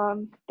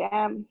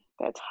 Damn,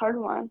 that's a hard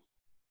one.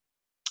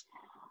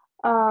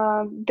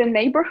 The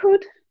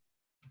Neighborhood.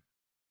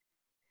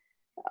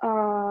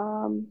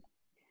 Our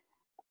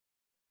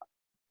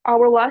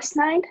Last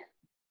Night,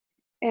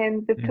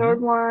 and the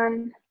third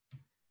one.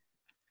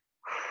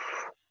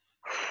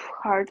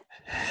 Hard.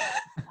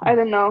 I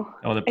don't know.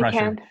 Oh, the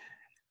pressure.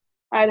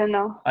 I don't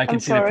know. I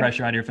can see the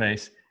pressure on your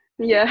face.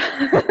 Yeah.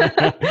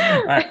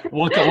 All right,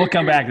 we'll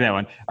come back to that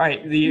one. All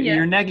right,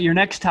 your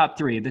next top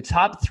three. The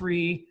top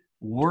three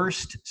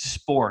worst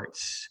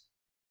sports.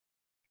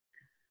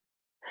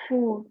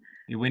 Ooh.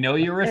 We know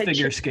you were a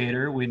figure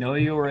skater. We know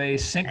you were a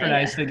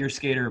synchronized figure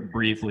skater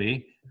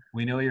briefly.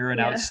 We know you're an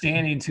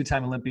outstanding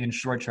two-time Olympian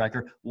short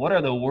tracker. What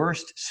are the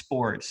worst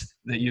sports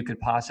that you could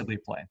possibly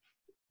play?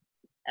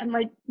 It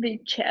might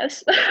be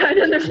chess. I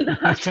don't even know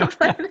how to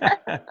play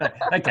that.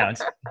 That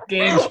counts.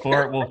 Game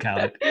sport will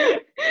count.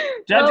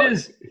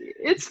 Judges. Well,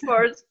 it's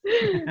sports.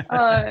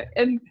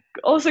 And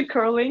also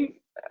curling,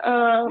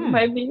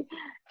 maybe.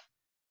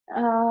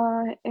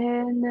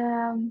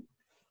 And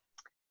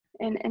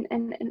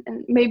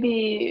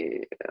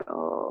maybe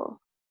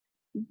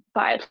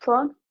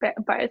biathlon.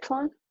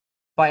 Biathlon.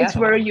 It's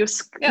where you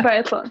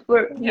biathlon.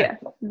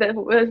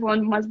 That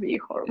one must be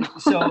horrible.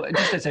 So,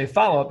 just as a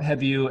follow-up,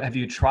 have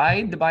you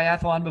tried the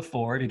biathlon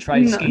before? Have you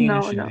tried skiing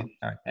and shooting? No.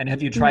 All right. And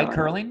have you tried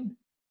curling?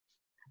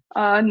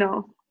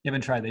 No. You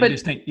haven't tried that. But You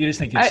just think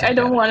you'd suck I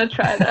don't at want to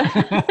try that.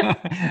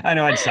 it. I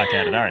know I'd suck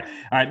at it. All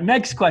right.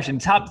 Next question.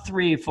 Top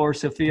 3 for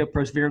Sofia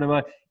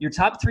Prosvirnova. Your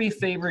top 3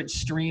 favorite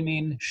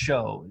streaming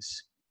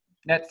shows: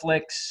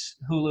 Netflix,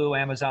 Hulu,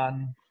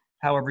 Amazon,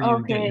 however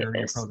you get your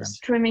programs.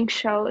 Streaming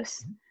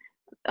shows.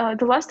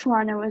 The last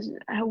one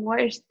I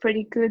watched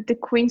pretty good. The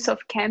Queens of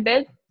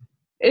Gambit.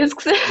 A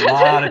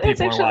lot of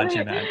people are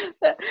watching that.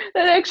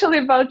 That's actually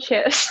about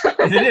chess.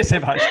 It is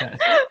about chess.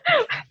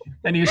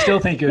 And you still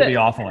think you would be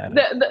awful at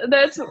it.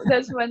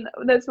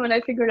 That's when I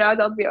figured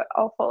out I'll be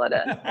awful at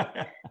it.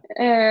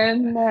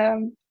 And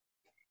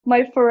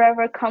my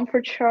forever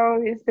comfort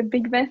show is The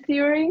Big Bang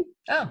Theory.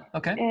 Oh,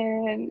 okay.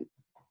 And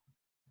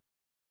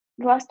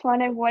the last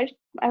one I watched,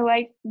 I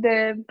like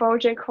the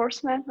BoJack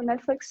Horseman on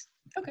Netflix.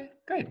 Okay,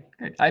 great.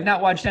 I've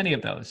not watched any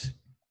of those.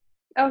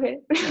 Okay.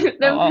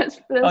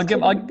 I'll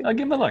give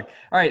them a look.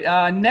 All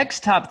right.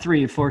 Next top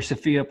 3 for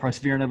Sofia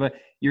Prosvirnova.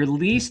 Your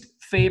least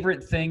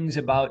favorite things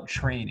about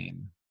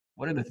training.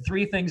 What are the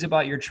 3 things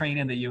about your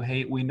training that you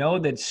hate? We know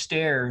that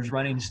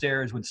running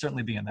stairs would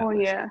certainly be in that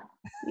list.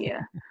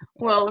 Yeah.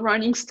 Well,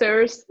 running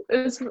stairs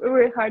is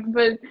very hard,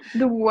 but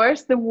the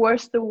worst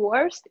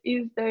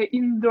is the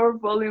indoor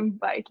volume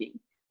biking.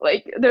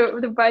 Like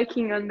the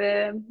biking on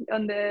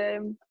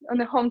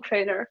the home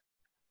trainer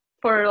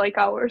for like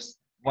hours.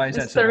 Why is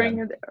that so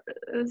bad?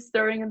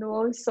 Staring at the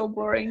wall is so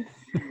boring.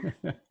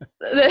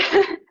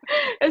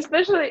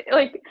 Especially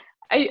like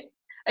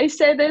I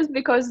say this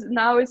because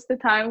now it's the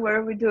time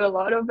where we do a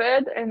lot of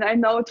it, and I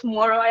know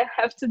tomorrow I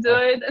have to do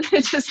it, and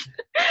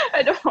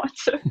I don't want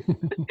to.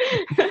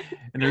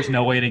 And there's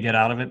no way to get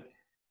out of it?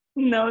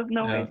 No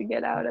way to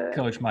get out of it.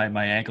 Coach,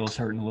 my ankle's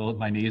hurting a little,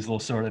 my knee's a little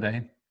sore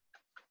today.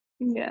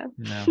 Yeah.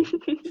 No.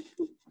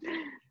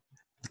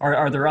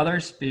 Are there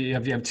others? You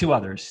have 2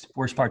 others.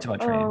 Worst parts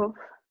about training? Oh,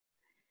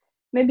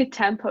 maybe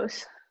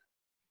tempos.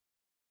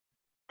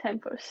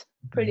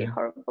 Pretty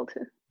horrible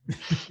too.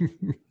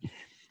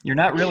 You're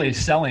not really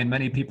selling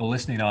many people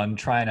listening on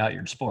trying out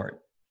your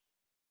sport.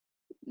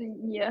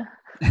 Yeah.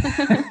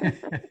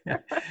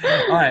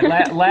 All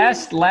right.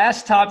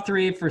 Last top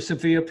 3 for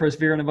Sofia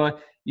Prosvirnova.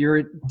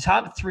 Your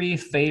top 3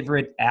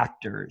 favorite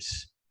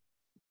actors.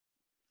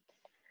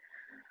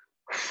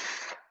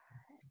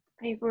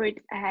 Favorite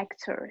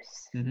actors.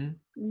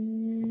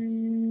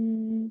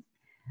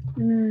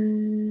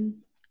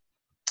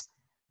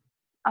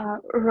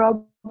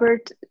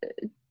 Robert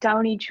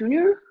Downey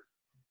Jr.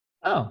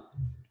 Oh.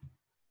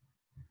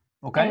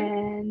 Okay.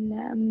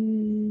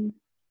 And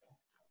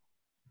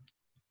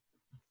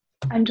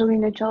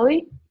Angelina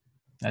Jolie.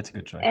 That's a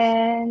good choice.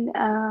 And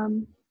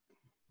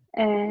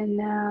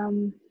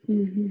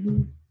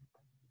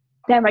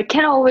damn, I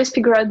can't always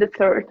figure out the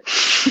third.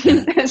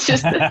 It's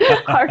just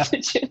hard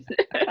to choose.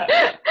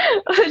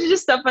 Let's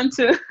just stop on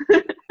 2.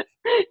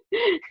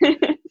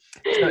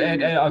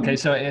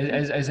 So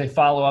as a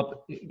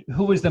follow-up,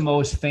 who is the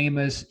most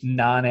famous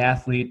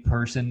non-athlete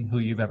person who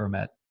you've ever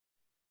met?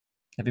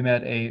 Have you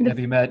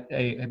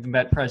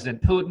met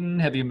President Putin?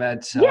 Have you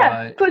met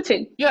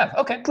Putin? Yeah,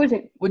 okay.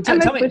 Putin. Well,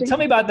 tell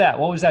me about that.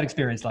 What was that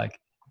experience like?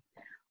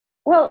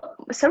 Well,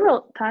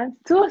 several times,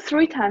 2 or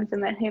 3 times I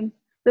met him.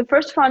 The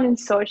first one in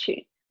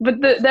Sochi, but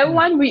that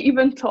one we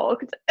even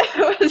talked.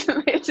 It was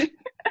amazing.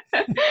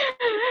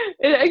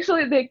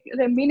 Actually,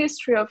 the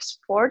Ministry of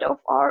Sport of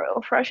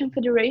Russian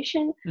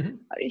Federation,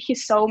 he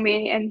saw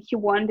me and he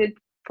wanted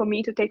for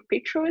me to take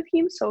picture with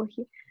him, so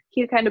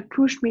he kind of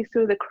pushed me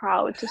through the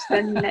crowd to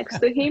stand next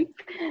to him,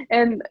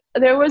 and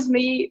there was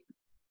me,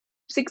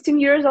 16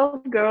 years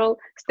old girl,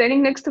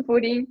 standing next to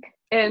Putin,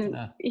 and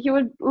he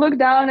would look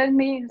down at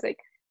me. He's like,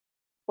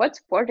 "What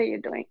sport are you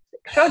doing?"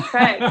 Like, short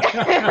track.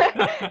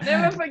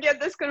 Never forget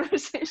this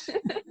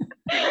conversation.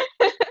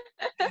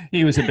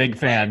 He was a big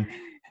fan.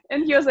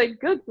 And he was like,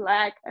 "Good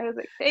luck." I was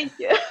like, "Thank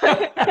you."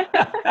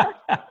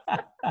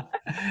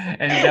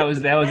 And that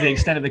was the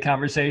extent of the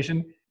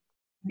conversation?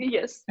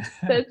 Yes,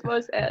 that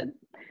was it.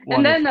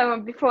 Wonderful. And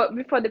then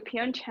before the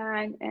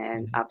Pyeongchang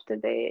and after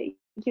the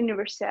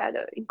Universiade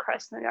in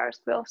Krasnoyarsk,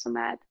 we also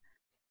met.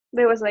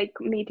 There was like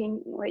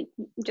meeting, like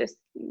just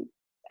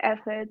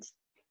athletes,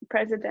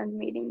 president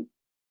meeting,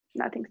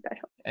 nothing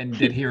special. And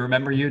did he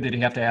remember you? Did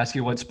he have to ask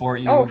you what sport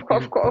you? Oh, of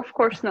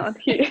course not.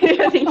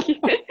 I think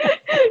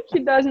he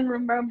doesn't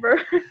remember.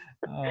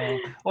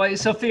 Well,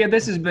 Sofia,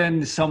 this has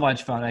been so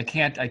much fun. I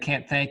can't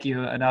thank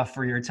you enough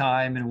for your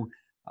time, and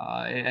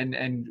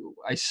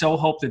I so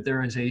hope that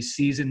there is a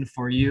season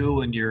for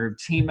you and your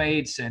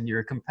teammates and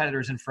your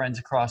competitors and friends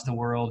across the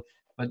world.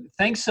 But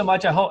thanks so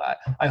much. I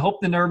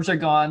hope the nerves are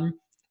gone,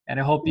 and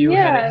I hope you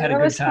had a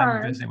good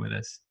time visiting with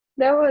us.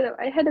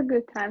 I had a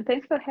good time.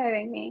 Thanks for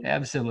having me.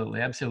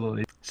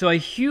 Absolutely. So a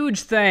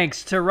huge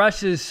thanks to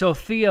Russia's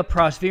Sofia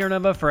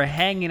Prosvirnova for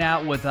hanging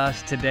out with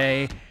us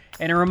today.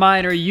 And a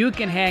reminder, you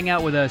can hang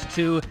out with us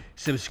too.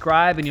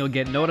 Subscribe and you'll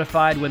get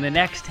notified when the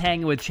next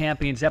Hanging with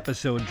Champions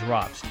episode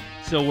drops.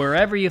 So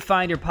wherever you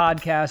find your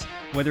podcast,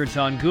 whether it's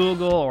on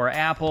Google or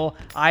Apple,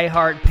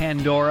 iHeart,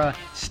 Pandora,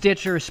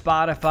 Stitcher,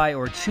 Spotify,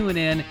 or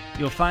TuneIn,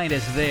 you'll find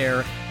us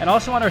there. And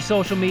also on our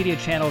social media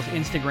channels,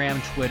 Instagram,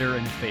 Twitter,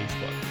 and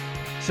Facebook.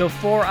 So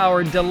for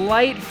our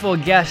delightful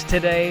guest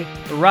today,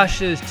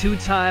 Russia's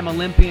two-time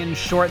Olympian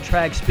short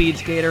track speed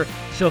skater,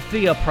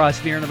 Sofia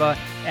Prosvirnova,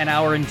 and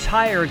our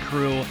entire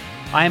crew,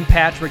 I'm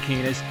Patrick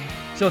Keenes.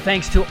 So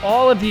thanks to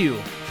all of you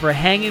for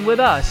hanging with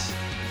us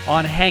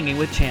on Hanging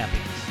with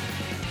Champions.